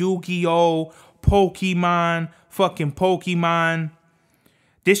Airbender, Yu-Gi-Oh, Pokemon, fucking Pokemon.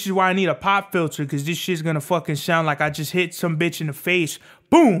 This is why I need a pop filter, because this shit's gonna fucking sound like I just hit some bitch in the face.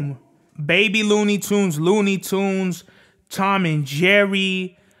 Boom! Baby Looney Tunes, Tom and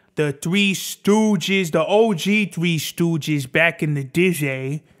Jerry, the Three Stooges, the OG Three Stooges back in the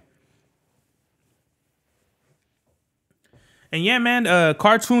day. And yeah, man,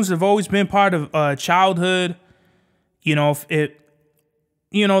 cartoons have always been part of childhood. You know,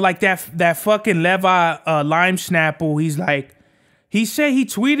 like that fucking Levi Lime Snapple. He said he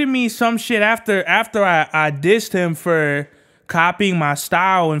tweeted me some shit after I dissed him for copying my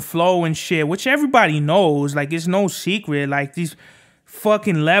style and flow and shit, which everybody knows. Like, it's no secret. Like, these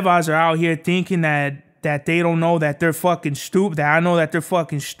fucking Levi's are out here thinking that they don't know that they're fucking stupid. That I know that they're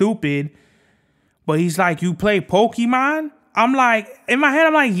fucking stupid. But he's like, you play Pokemon? I'm like, in my head,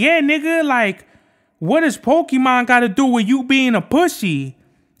 I'm like, yeah, nigga, like, what does Pokemon got to do with you being a pussy?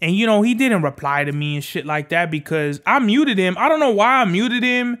 And, you know, he didn't reply to me and shit like that because I muted him. I don't know why I muted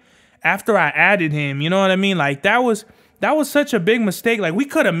him after I added him. You know what I mean? Like, that was such a big mistake. Like, I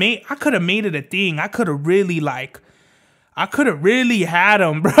could have made it a thing. I could have really, like, I could have really had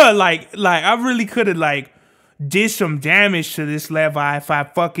him, bro. Like I really could have like did some damage to this Levi if I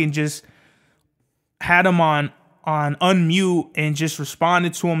fucking just had him on unmute and just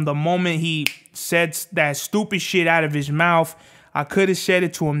responded to him the moment he said that stupid shit out of his mouth. I could have said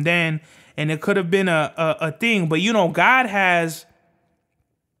it to him then, and it could have been a thing. But you know, God's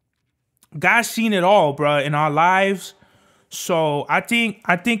seen it all, bro, in our lives. So I think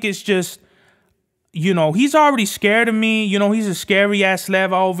it's just, you know, he's already scared of me. You know, he's a scary ass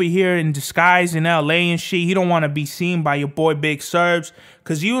Levi over here in disguise in LA and shit. He don't want to be seen by your boy Big SERBS,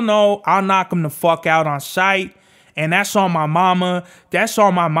 cause you know I'll knock him the fuck out on sight. And that's on my mama. That's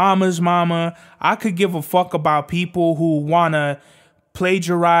on my mama's mama. I could give a fuck about people who wanna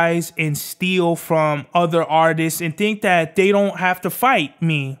plagiarize and steal from other artists and think that they don't have to fight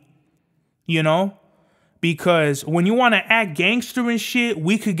me. You know? Because when you want to act gangster and shit,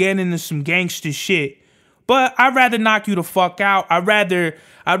 we could get into some gangster shit. But I'd rather knock you the fuck out. I'd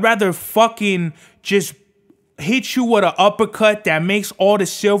rather fucking just hit you with an uppercut that makes all the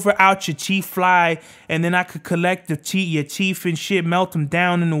silver out your teeth fly, and then I could collect your teeth and shit, melt them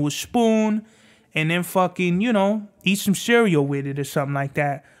down into a spoon, and then fucking, you know, eat some cereal with it or something like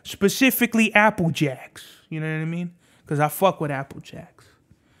that. Specifically Apple Jacks. You know what I mean? Because I fuck with Apple Jacks.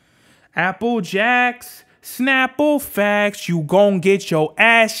 Apple Jacks. Snapple facts, you gon' get your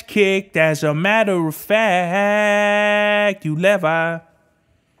ass kicked. As a matter of fact, you Levi.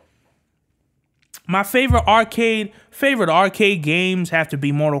 My favorite arcade games have to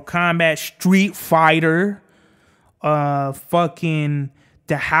be Mortal Kombat, Street Fighter, fucking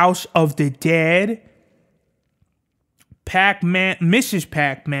The House of the Dead, Pac-Man, Mrs.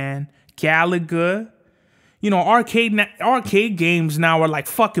 Pac-Man, Galaga. You know, arcade games now are like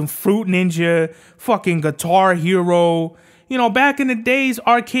fucking Fruit Ninja, fucking Guitar Hero. You know, back in the days,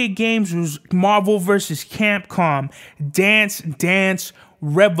 arcade games was Marvel vs. Capcom, Dance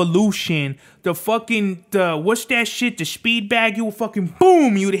Revolution, what's that shit? The speed bag, you would fucking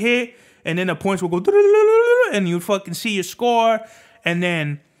boom, you'd hit, and then the points would go, and you'd fucking see your score, and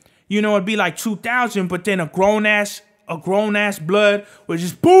then, you know, it'd be like 2,000, but then a grown ass blood would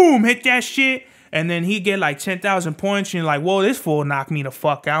just boom, hit that shit. And then he'd get like 10,000 points, and you're like, whoa, this fool knocked me the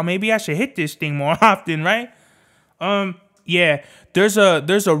fuck out. Maybe I should hit this thing more often, right? Yeah, there's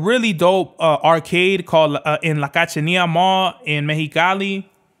a really dope arcade called in La Cachanilla Mall in Mexicali,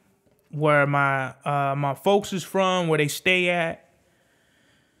 where my folks is from, where they stay at.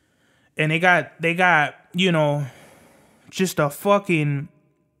 And they got, you know, just a fucking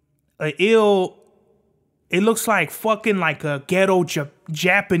it looks like fucking like a ghetto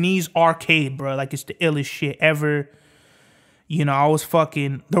Japanese arcade, bro. Like it's the illest shit ever. You know,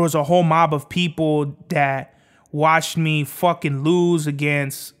 there was a whole mob of people that watched me fucking lose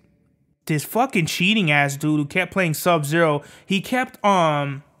against this fucking cheating ass dude who kept playing Sub-Zero. He kept,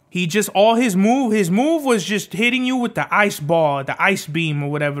 his move was just hitting you with the ice ball, the ice beam or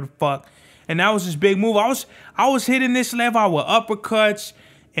whatever the fuck. And that was his big move. I was hitting this Levi with uppercuts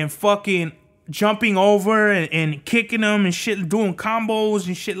and fucking jumping over and kicking them and shit, doing combos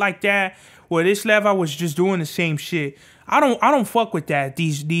and shit like that. Where this Levi was just doing the same shit. I don't fuck with that.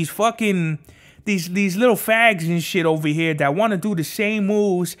 These little fags and shit over here that want to do the same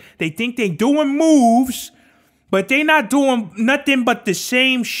moves. They think they doing moves, but they not doing nothing but the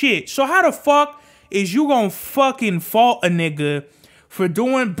same shit. So how the fuck is you gonna fucking fault a nigga for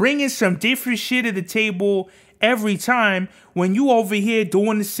bringing some different shit to the table every time when you over here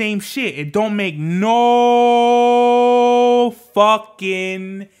doing the same shit? It don't make no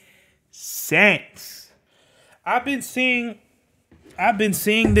fucking sense. I've been seeing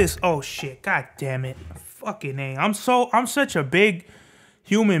this. Oh shit, god damn it. Fucking A. I'm such a big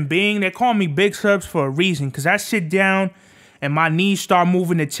human being. They call me Big SERBS for a reason, because I sit down and my knees start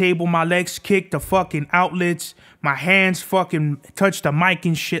moving the table, my legs kick the fucking outlets, my hands fucking touch the mic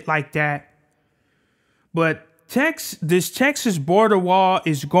and shit like that. But this Texas border wall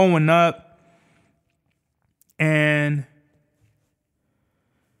is going up, and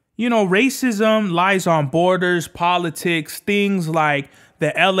you know, racism lies on borders, politics, things like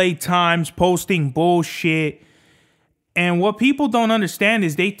the LA Times posting bullshit. And what people don't understand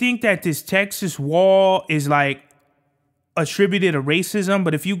is they think that this Texas wall is like attributed to racism.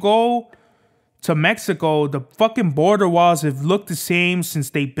 But if you go to Mexico, the fucking border walls have looked the same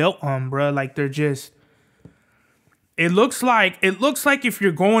since they built them, bro. Like they're just, it looks like if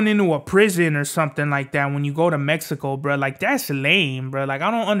you're going into a prison or something like that when you go to Mexico, bro. Like that's lame, bro. Like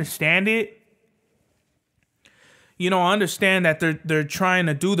I don't understand it. You know, I understand that they're trying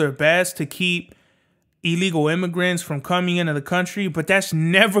to do their best to keep illegal immigrants from coming into the country, but that's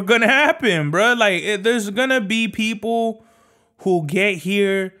never gonna happen, bro. Like, there's gonna be people who get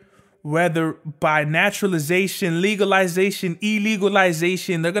here, whether by naturalization, legalization,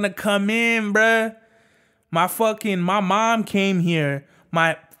 illegalization, they're gonna come in, bro. My mom came here.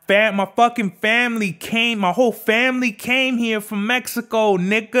 My fucking family came. My whole family came here from Mexico,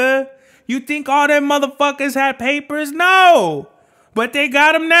 nigga. You think all them motherfuckers had papers? No. But they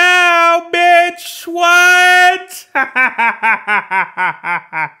got them now, bitch. What?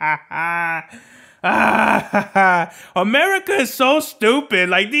 America is so stupid.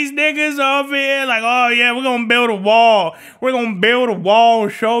 Like, these niggas over here, like, oh yeah, we're gonna build a wall. We're gonna build a wall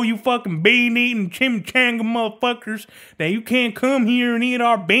and show you fucking bean-eating chimichanga motherfuckers that you can't come here and eat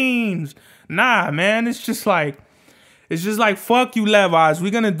our beans. Nah, man, it's just like, fuck you, Levi's.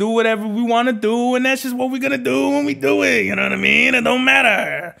 We're gonna do whatever we wanna do, and that's just what we're gonna do when we do it. You know what I mean? It don't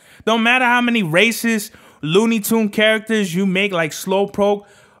matter. Don't matter how many racist Looney Tune characters you make, like Slowpoke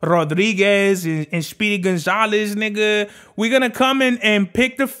Rodriguez and Speedy Gonzalez, nigga. We're gonna come in and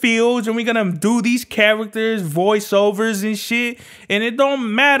pick the fields, and we're gonna do these characters, voiceovers and shit. And it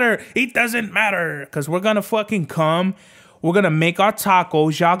don't matter. It doesn't matter. Because we're gonna fucking come. We're gonna make our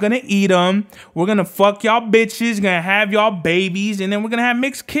tacos. Y'all gonna eat them. We're gonna fuck y'all bitches. Gonna have y'all babies. And then we're gonna have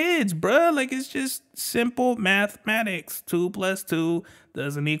mixed kids, bruh. Like, it's just simple mathematics. 2 + 2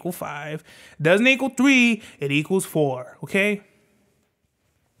 doesn't equal 5. Doesn't equal 3. It equals 4. Okay?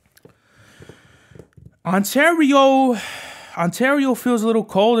 Ontario feels a little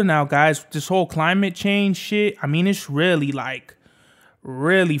colder now, guys. This whole climate change shit. I mean, it's really, like,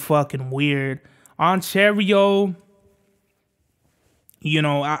 really fucking weird. Ontario, you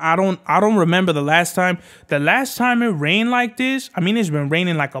know, I don't remember the last time it rained like this. I mean, it's been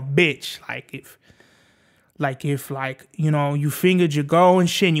raining like a bitch. Like if you know, you fingered your girl and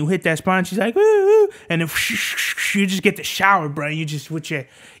shit, and you hit that spot, and she's like, woo, and then you just get the shower, bro. You just with your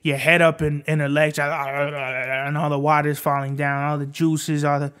head up in her legs, and all the water's falling down, all the juices,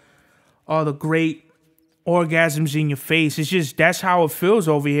 all the great orgasms in your face. It's just, that's how it feels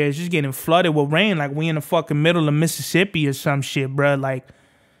over here. It's just getting flooded with rain, like we in the fucking middle of Mississippi or some shit, bro. Like,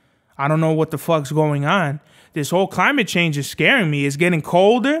 I don't know what the fuck's going on. This whole climate change is scaring me. It's getting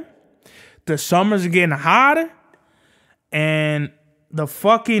colder. The summers are getting hotter, and the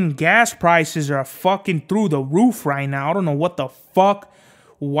fucking gas prices are fucking through the roof right now. I don't know what the fuck,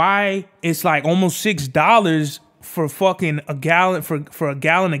 why it's like almost $6 for fucking a gallon for a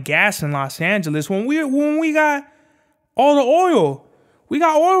gallon of gas in Los Angeles when we got all the oil. We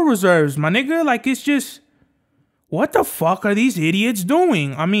got oil reserves, my nigga. Like, it's just, what the fuck are these idiots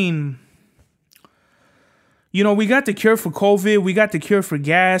doing? I mean, you know, we got the cure for COVID, we got the cure for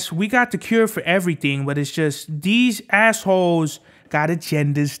gas, we got the cure for everything, but it's just, these assholes got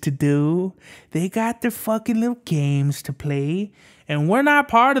agendas to do. They got their fucking little games to play, and we're not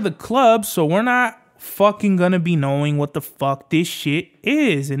part of the club, so we're not fucking gonna be knowing what the fuck this shit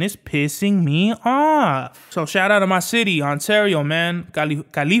is, and it's pissing me off. So shout out to my city, Ontario, man.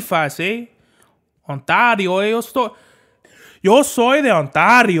 Califas, eh? Ontario, eh? Yo soy de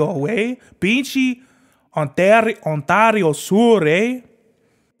Ontario, wey. Pinche Ontario Sur, eh?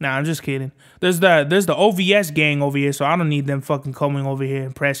 Nah, I'm just kidding. There's the OVS gang over here, so I don't need them fucking coming over here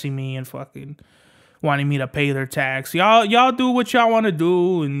and pressing me and fucking wanting me to pay their tax. Y'all do what y'all want to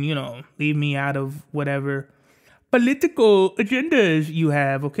do, and, you know, leave me out of whatever political agendas you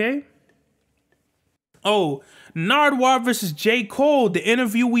have, okay? Oh, Nardwuar versus J. Cole, the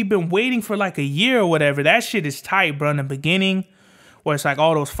interview we've been waiting for like a year or whatever. That shit is tight, bro, in the beginning, where it's like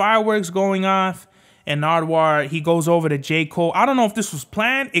all those fireworks going off, and Nardwuar, he goes over to J. Cole. I don't know if this was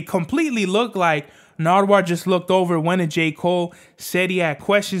planned. It completely looked like Nardwuar just looked over, went to J. Cole, said he had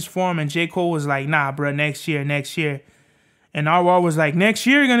questions for him, and J. Cole was like, nah, bro, next year. And Nardwuar was like, next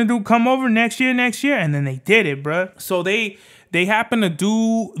year, you're gonna come over next year. And then they did it, bro. So they happened to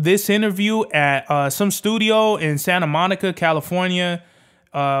do this interview at some studio in Santa Monica, California,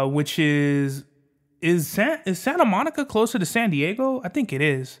 which is Santa Monica closer to San Diego? I think it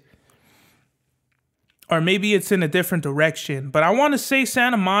is. Or maybe it's in a different direction. But I want to say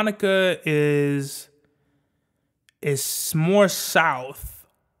Santa Monica is more south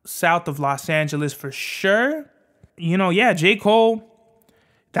of Los Angeles for sure. You know, yeah, J. Cole,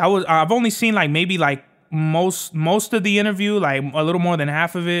 I've only seen like maybe like most of the interview, like a little more than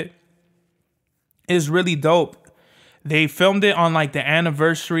half of it is really dope. They filmed it on like the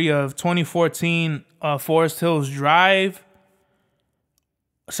anniversary of 2014 Forest Hills Drive,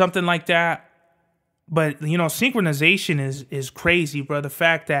 something like that. But, you know, synchronization is crazy, bro. The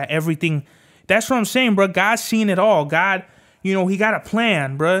fact that everything, that's what I'm saying, bro. God's seen it all. God, you know, he got a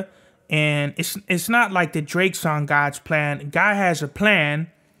plan, bro. And it's not like the Drake song God's Plan. God has a plan,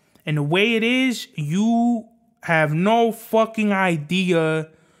 and the way it is, you have no fucking idea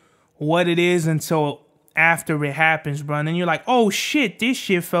what it is until after it happens, bro. And then you're like, oh shit, this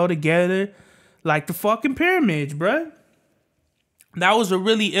shit fell together like the fucking pyramids, bro. That was a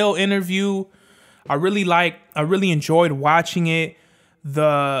really ill interview. I really enjoyed watching it.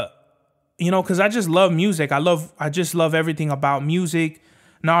 Cause I just love music. I just love everything about music.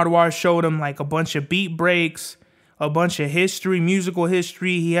 Nardwuar showed him like a bunch of beat breaks, a bunch of history, musical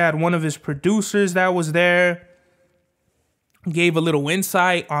history. He had one of his producers that was there, gave a little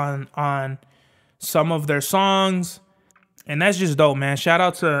insight on some of their songs. And that's just dope, man. Shout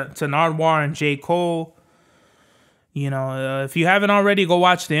out to Nardwuar and J. Cole. If you haven't already, go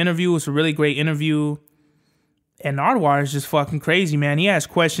watch the interview. It's a really great interview. And Nardwuar is just fucking crazy, man. He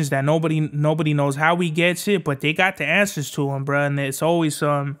asks questions that nobody knows how he gets it, but they got the answers to him, bro. And it's always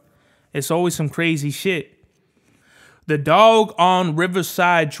some crazy shit. The Dogg on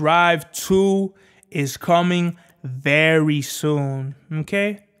Riverside Drive 2 is coming very soon.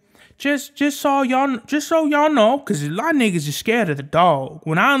 Okay? Just so y'all know, cause a lot of niggas are scared of the Dogg.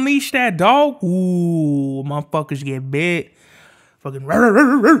 When I unleash that dog, ooh, motherfuckers get bit. Fucking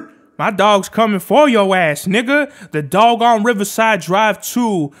my dog's coming for your ass, nigga. The Dogg on Riverside Drive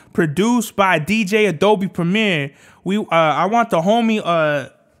 2, produced by DJ Adobe Premiere. I want the homie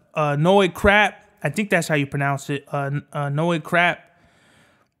Noe Crap. I think that's how you pronounce it. Noe Crap.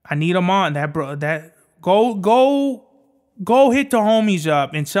 I need him on that, bro. That go hit the homies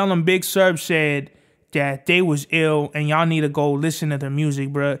up and tell them Big SERBS said that they was ill and y'all need to go listen to their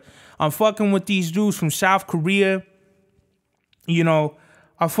music, bro. I'm fucking with these dudes from South Korea.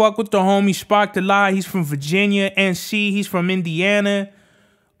 I fuck with the homie Spark the Lie. He's from Virginia. NC, he's from Indiana.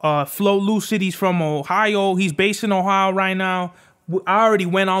 Float Lucid, he's from Ohio. He's based in Ohio right now. I already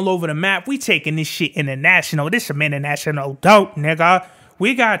went all over the map. We taking this shit international. This some international dope, nigga.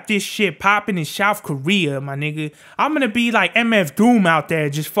 We got this shit popping in South Korea, my nigga. I'm gonna be like MF Doom out there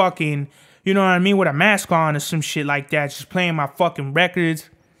just fucking, you know what I mean, with a mask on or some shit like that, just playing my fucking records.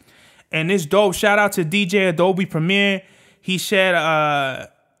 And it's dope. Shout out to DJ Adobe Premiere. He said,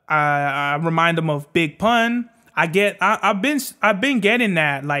 I remind him of Big Pun. I've been getting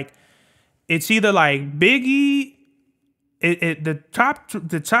that. Like, it's either like Biggie. The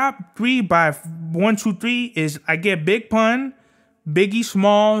top three by 1, 2, 3 is I get Big Pun, Biggie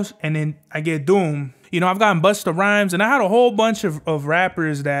Smalls, and then I get Doom. I've gotten Busta Rhymes, and I had a whole bunch of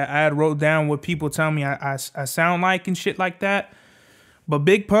rappers that I had wrote down what people tell me I sound like and shit like that. But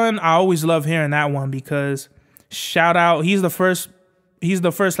Big Pun, I always love hearing that one because shout out, he's the first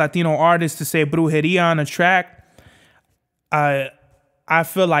Latino artist to say brujeria on a track. I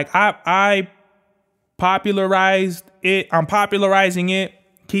feel like I popularized it. I'm popularizing it,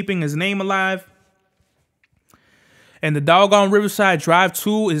 keeping his name alive. And the Dogg on Riverside Drive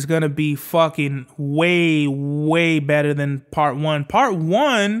 2 is going to be fucking way, way better than part 1. Part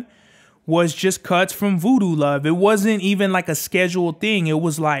 1 was just cuts from Voodoo Love. It wasn't even like a scheduled thing. It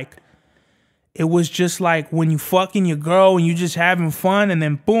was just like when you fucking your girl and you just having fun and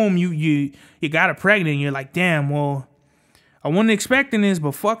then boom, you got her pregnant. And you're like, damn, well, I wasn't expecting this,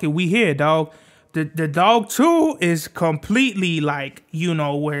 but fuck it, we here, dog. The Dogg 2 is completely like,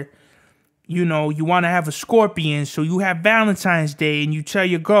 where, you want to have a Scorpion, so you have Valentine's Day and you tell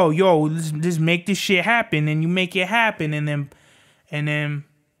your girl, yo, let's make this shit happen, and you make it happen, and then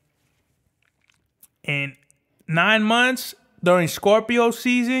in 9 months during Scorpio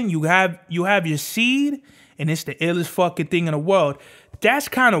season, you have your seed, and it's the illest fucking thing in the world. That's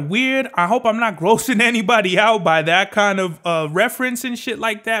kind of weird. I hope I'm not grossing anybody out by that kind of reference and shit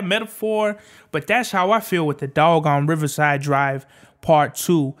like that, metaphor. But that's how I feel with the Dogg on Riverside Drive Part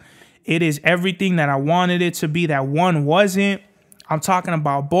 2. It is everything that I wanted it to be that 1 wasn't. I'm talking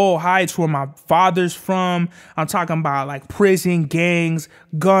about Boyle Heights, where my father's from. I'm talking about like prison, gangs,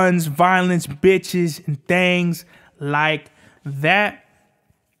 guns, violence, bitches, and things like that.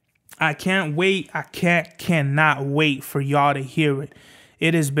 I can't wait. I cannot wait for y'all to hear it.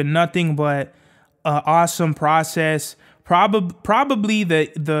 It has been nothing but an awesome process. Probably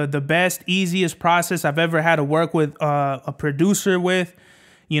the best, easiest process I've ever had to work with a producer with,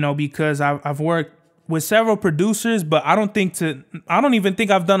 because I've worked with several producers, but I don't even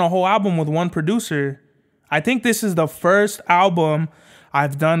think I've done a whole album with one producer. I think this is the first album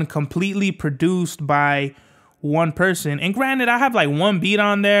I've done completely produced by one person. And granted, I have like one beat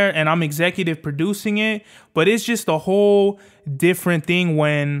on there and I'm executive producing it, but it's just a whole different thing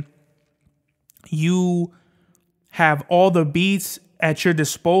when you have all the beats at your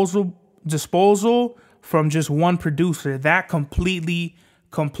disposal from just one producer. That completely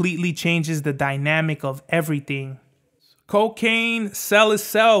completely changes the dynamic of everything. Cocaine Sell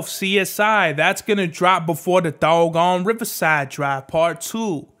Itself, CSI. That's going to drop before the Dogg on Riverside drop, part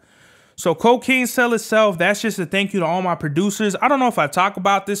 2. So Cocaine Sell Itself, that's just a thank you to all my producers. I don't know if I talked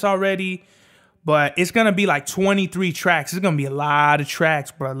about this already, but it's going to be like 23 tracks. It's going to be a lot of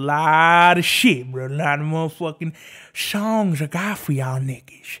tracks, bro. A lot of shit, bro. A lot of motherfucking songs I got for y'all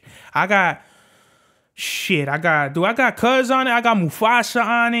niggas. I got Cuz on it? I got Mufasa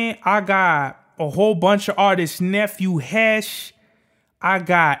on it. I got a whole bunch of artists, Nephew Hesh. I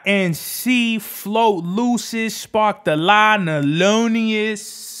got NC, Float Lucis, Spark the Lie,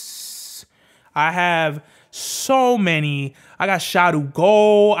 Nelonius. I have so many. I got Shadow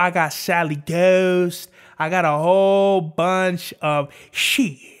Gold. I got Sally Ghost. I got a whole bunch of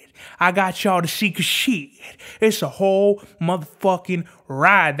shit. I got y'all the secret shit. It's a whole motherfucking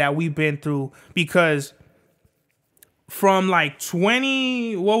ride that we've been through, because from like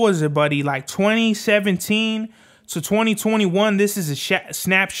 2017 to 2021, this is a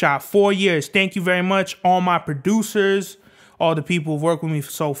snapshot, 4 years. Thank you very much, all my producers, all the people who've worked with me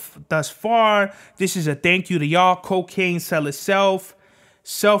thus far. This is a thank you to y'all. Cocaine Sell Itself,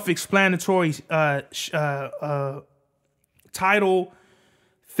 self-explanatory title.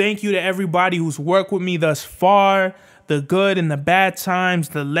 Thank you to everybody who's worked with me thus far. The good and the bad times,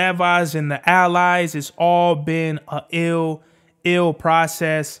 the Levis and the allies, it's all been a ill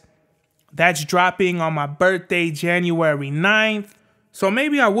process. That's dropping on my birthday, January 9th. So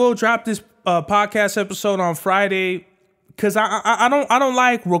maybe I will drop this podcast episode on Friday, because I don't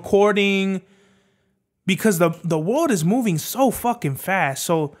like recording, because the world is moving so fucking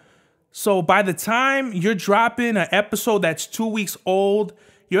fast. So by the time you're dropping an episode that's 2 weeks old,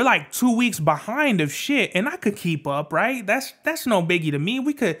 you're like 2 weeks behind of shit, and I could keep up, right? That's no biggie to me.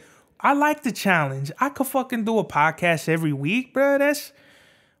 I like the challenge. I could fucking do a podcast every week, bro.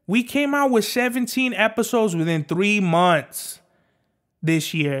 We came out with 17 episodes within 3 months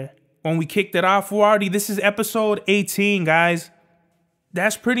this year. When we kicked it off, this is episode 18, guys.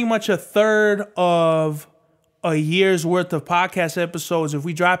 That's pretty much a third of a year's worth of podcast episodes. If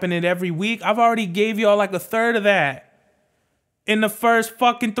we dropping it every week, I've already gave y'all like a third of that in the first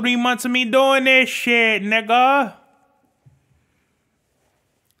fucking 3 months of me doing this shit, nigga.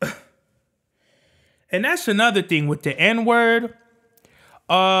 And that's another thing with the N-word.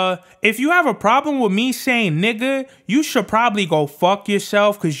 If you have a problem with me saying nigga, you should probably go fuck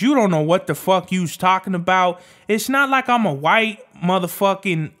yourself, because you don't know what the fuck you's talking about. It's not like I'm a white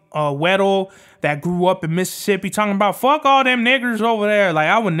motherfucking weddle that grew up in Mississippi talking about fuck all them niggers over there. Like,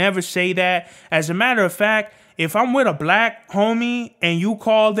 I would never say that. As a matter of fact, if I'm with a black homie and you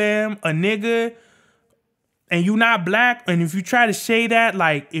call them a nigga and you not black, and if you try to say that,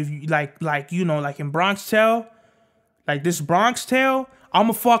 like, if you like you know, like in Bronx Tale, like this Bronx Tale,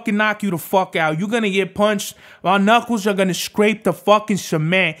 I'ma fucking knock you the fuck out. You're gonna get punched. My knuckles are gonna scrape the fucking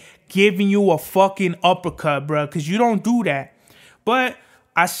cement, giving you a fucking uppercut, bro, because you don't do that. But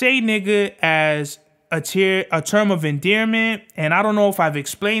I say nigga as a term of endearment, and I don't know if I've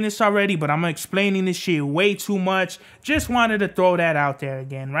explained this already, but I'm explaining this shit way too much. Just wanted to throw that out there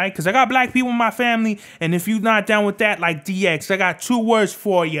again, right? Because I got black people in my family, and if you're not down with that, like DX, I got 2 words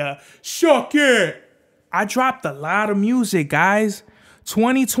for you. Suck it! I dropped a lot of music, guys.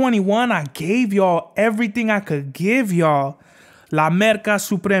 2021, I gave y'all everything I could give y'all. La Merca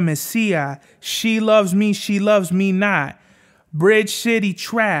Supremacia, She Loves Me Not, Bridge City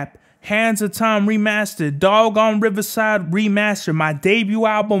Trap, Hands of Time Remastered, Dogg on Riverside Remastered, my debut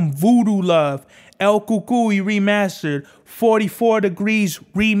album Voodoo Love, El Cucuy Remastered, 44 Degrees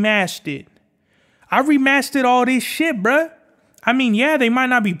Remastered. I remastered all this shit, bruh. I mean, yeah, they might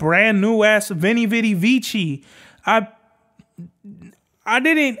not be brand new ass Veni Vidi Vici. I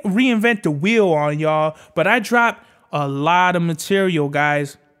didn't reinvent the wheel on y'all, but I dropped a lot of material,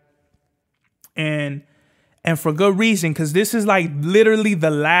 guys. And for good reason, because this is like literally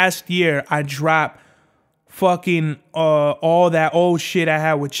the last year I dropped fucking all that old shit I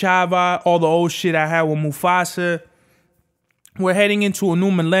had with Chava, all the old shit I had with Mufasa. We're heading into a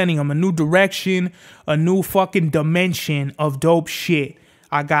new millennium, a new direction, a new fucking dimension of dope shit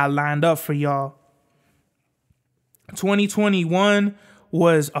I got lined up for y'all. 2021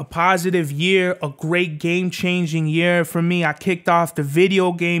 was a positive year, a great game-changing year for me. I kicked off the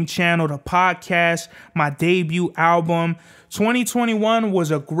video game channel, the podcast, my debut album. 2021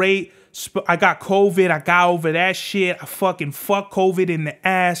 was a great... I got COVID. I got over that shit. I fucking fucked COVID in the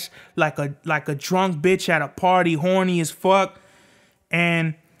ass like a drunk bitch at a party, horny as fuck.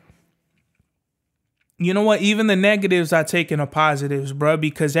 And you know what? Even the negatives I take into positives, bro,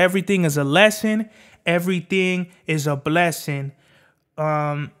 because everything is a lesson. Everything is a blessing.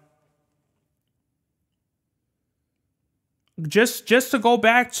 Just to go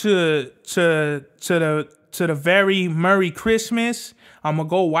back to the very Merry Christmas, I'm gonna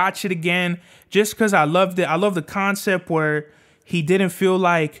go watch it again just because I loved it. I love the concept where he didn't feel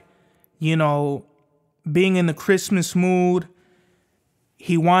like, you know, being in the Christmas mood.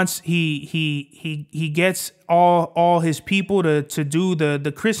 He wants he gets all his people to do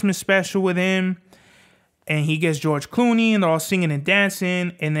the Christmas special with him, and he gets George Clooney and they're all singing and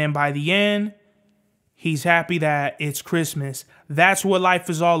dancing, and then by the end he's happy that it's Christmas. That's what life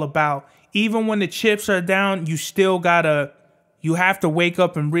is all about. Even when the chips are down, you have to wake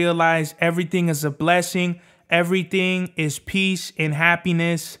up and realize everything is a blessing. Everything is peace and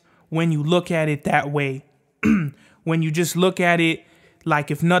happiness when you look at it that way. When you just look at it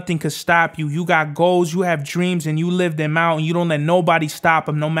like if nothing could stop you. You got goals, you have dreams, and you live them out, and you don't let nobody stop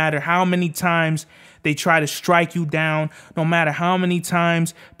them, no matter how many times they try to strike you down, no matter how many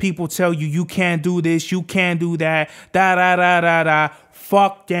times people tell you you can't do this, you can't do that, da-da-da-da-da.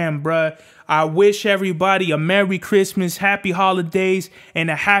 Fuck them, bruh. I wish everybody a Merry Christmas, Happy Holidays,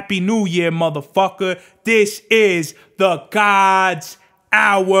 and a Happy New Year, motherfucker. This is the God's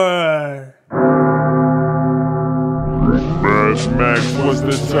Hour. Max was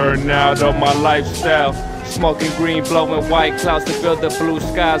the turnout of my lifestyle. Smoking green, blowing white clouds to build the blue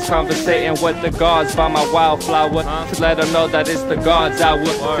skies. Conversating with the gods by my wildflower to let them know that it's the God's hour.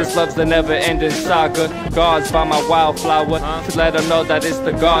 This love's the never-ending saga. Gods by my wildflower to let them know that it's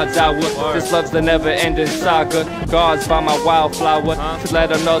the God's hour. This love's the never-ending saga. Gods by my wildflower to let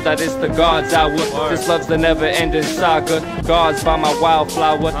them know that it's the God's hour. This love's the never-ending saga. Gods by my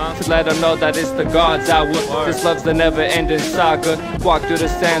wildflower to let them know that it's the God's hour. This love's the never-ending saga. Walk through the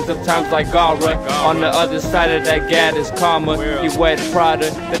sands of times like Gara. On the other side of that gad is karma. You wet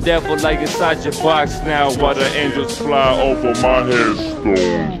Prada, the devil like inside your box now, while the angels fly over my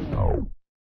headstone.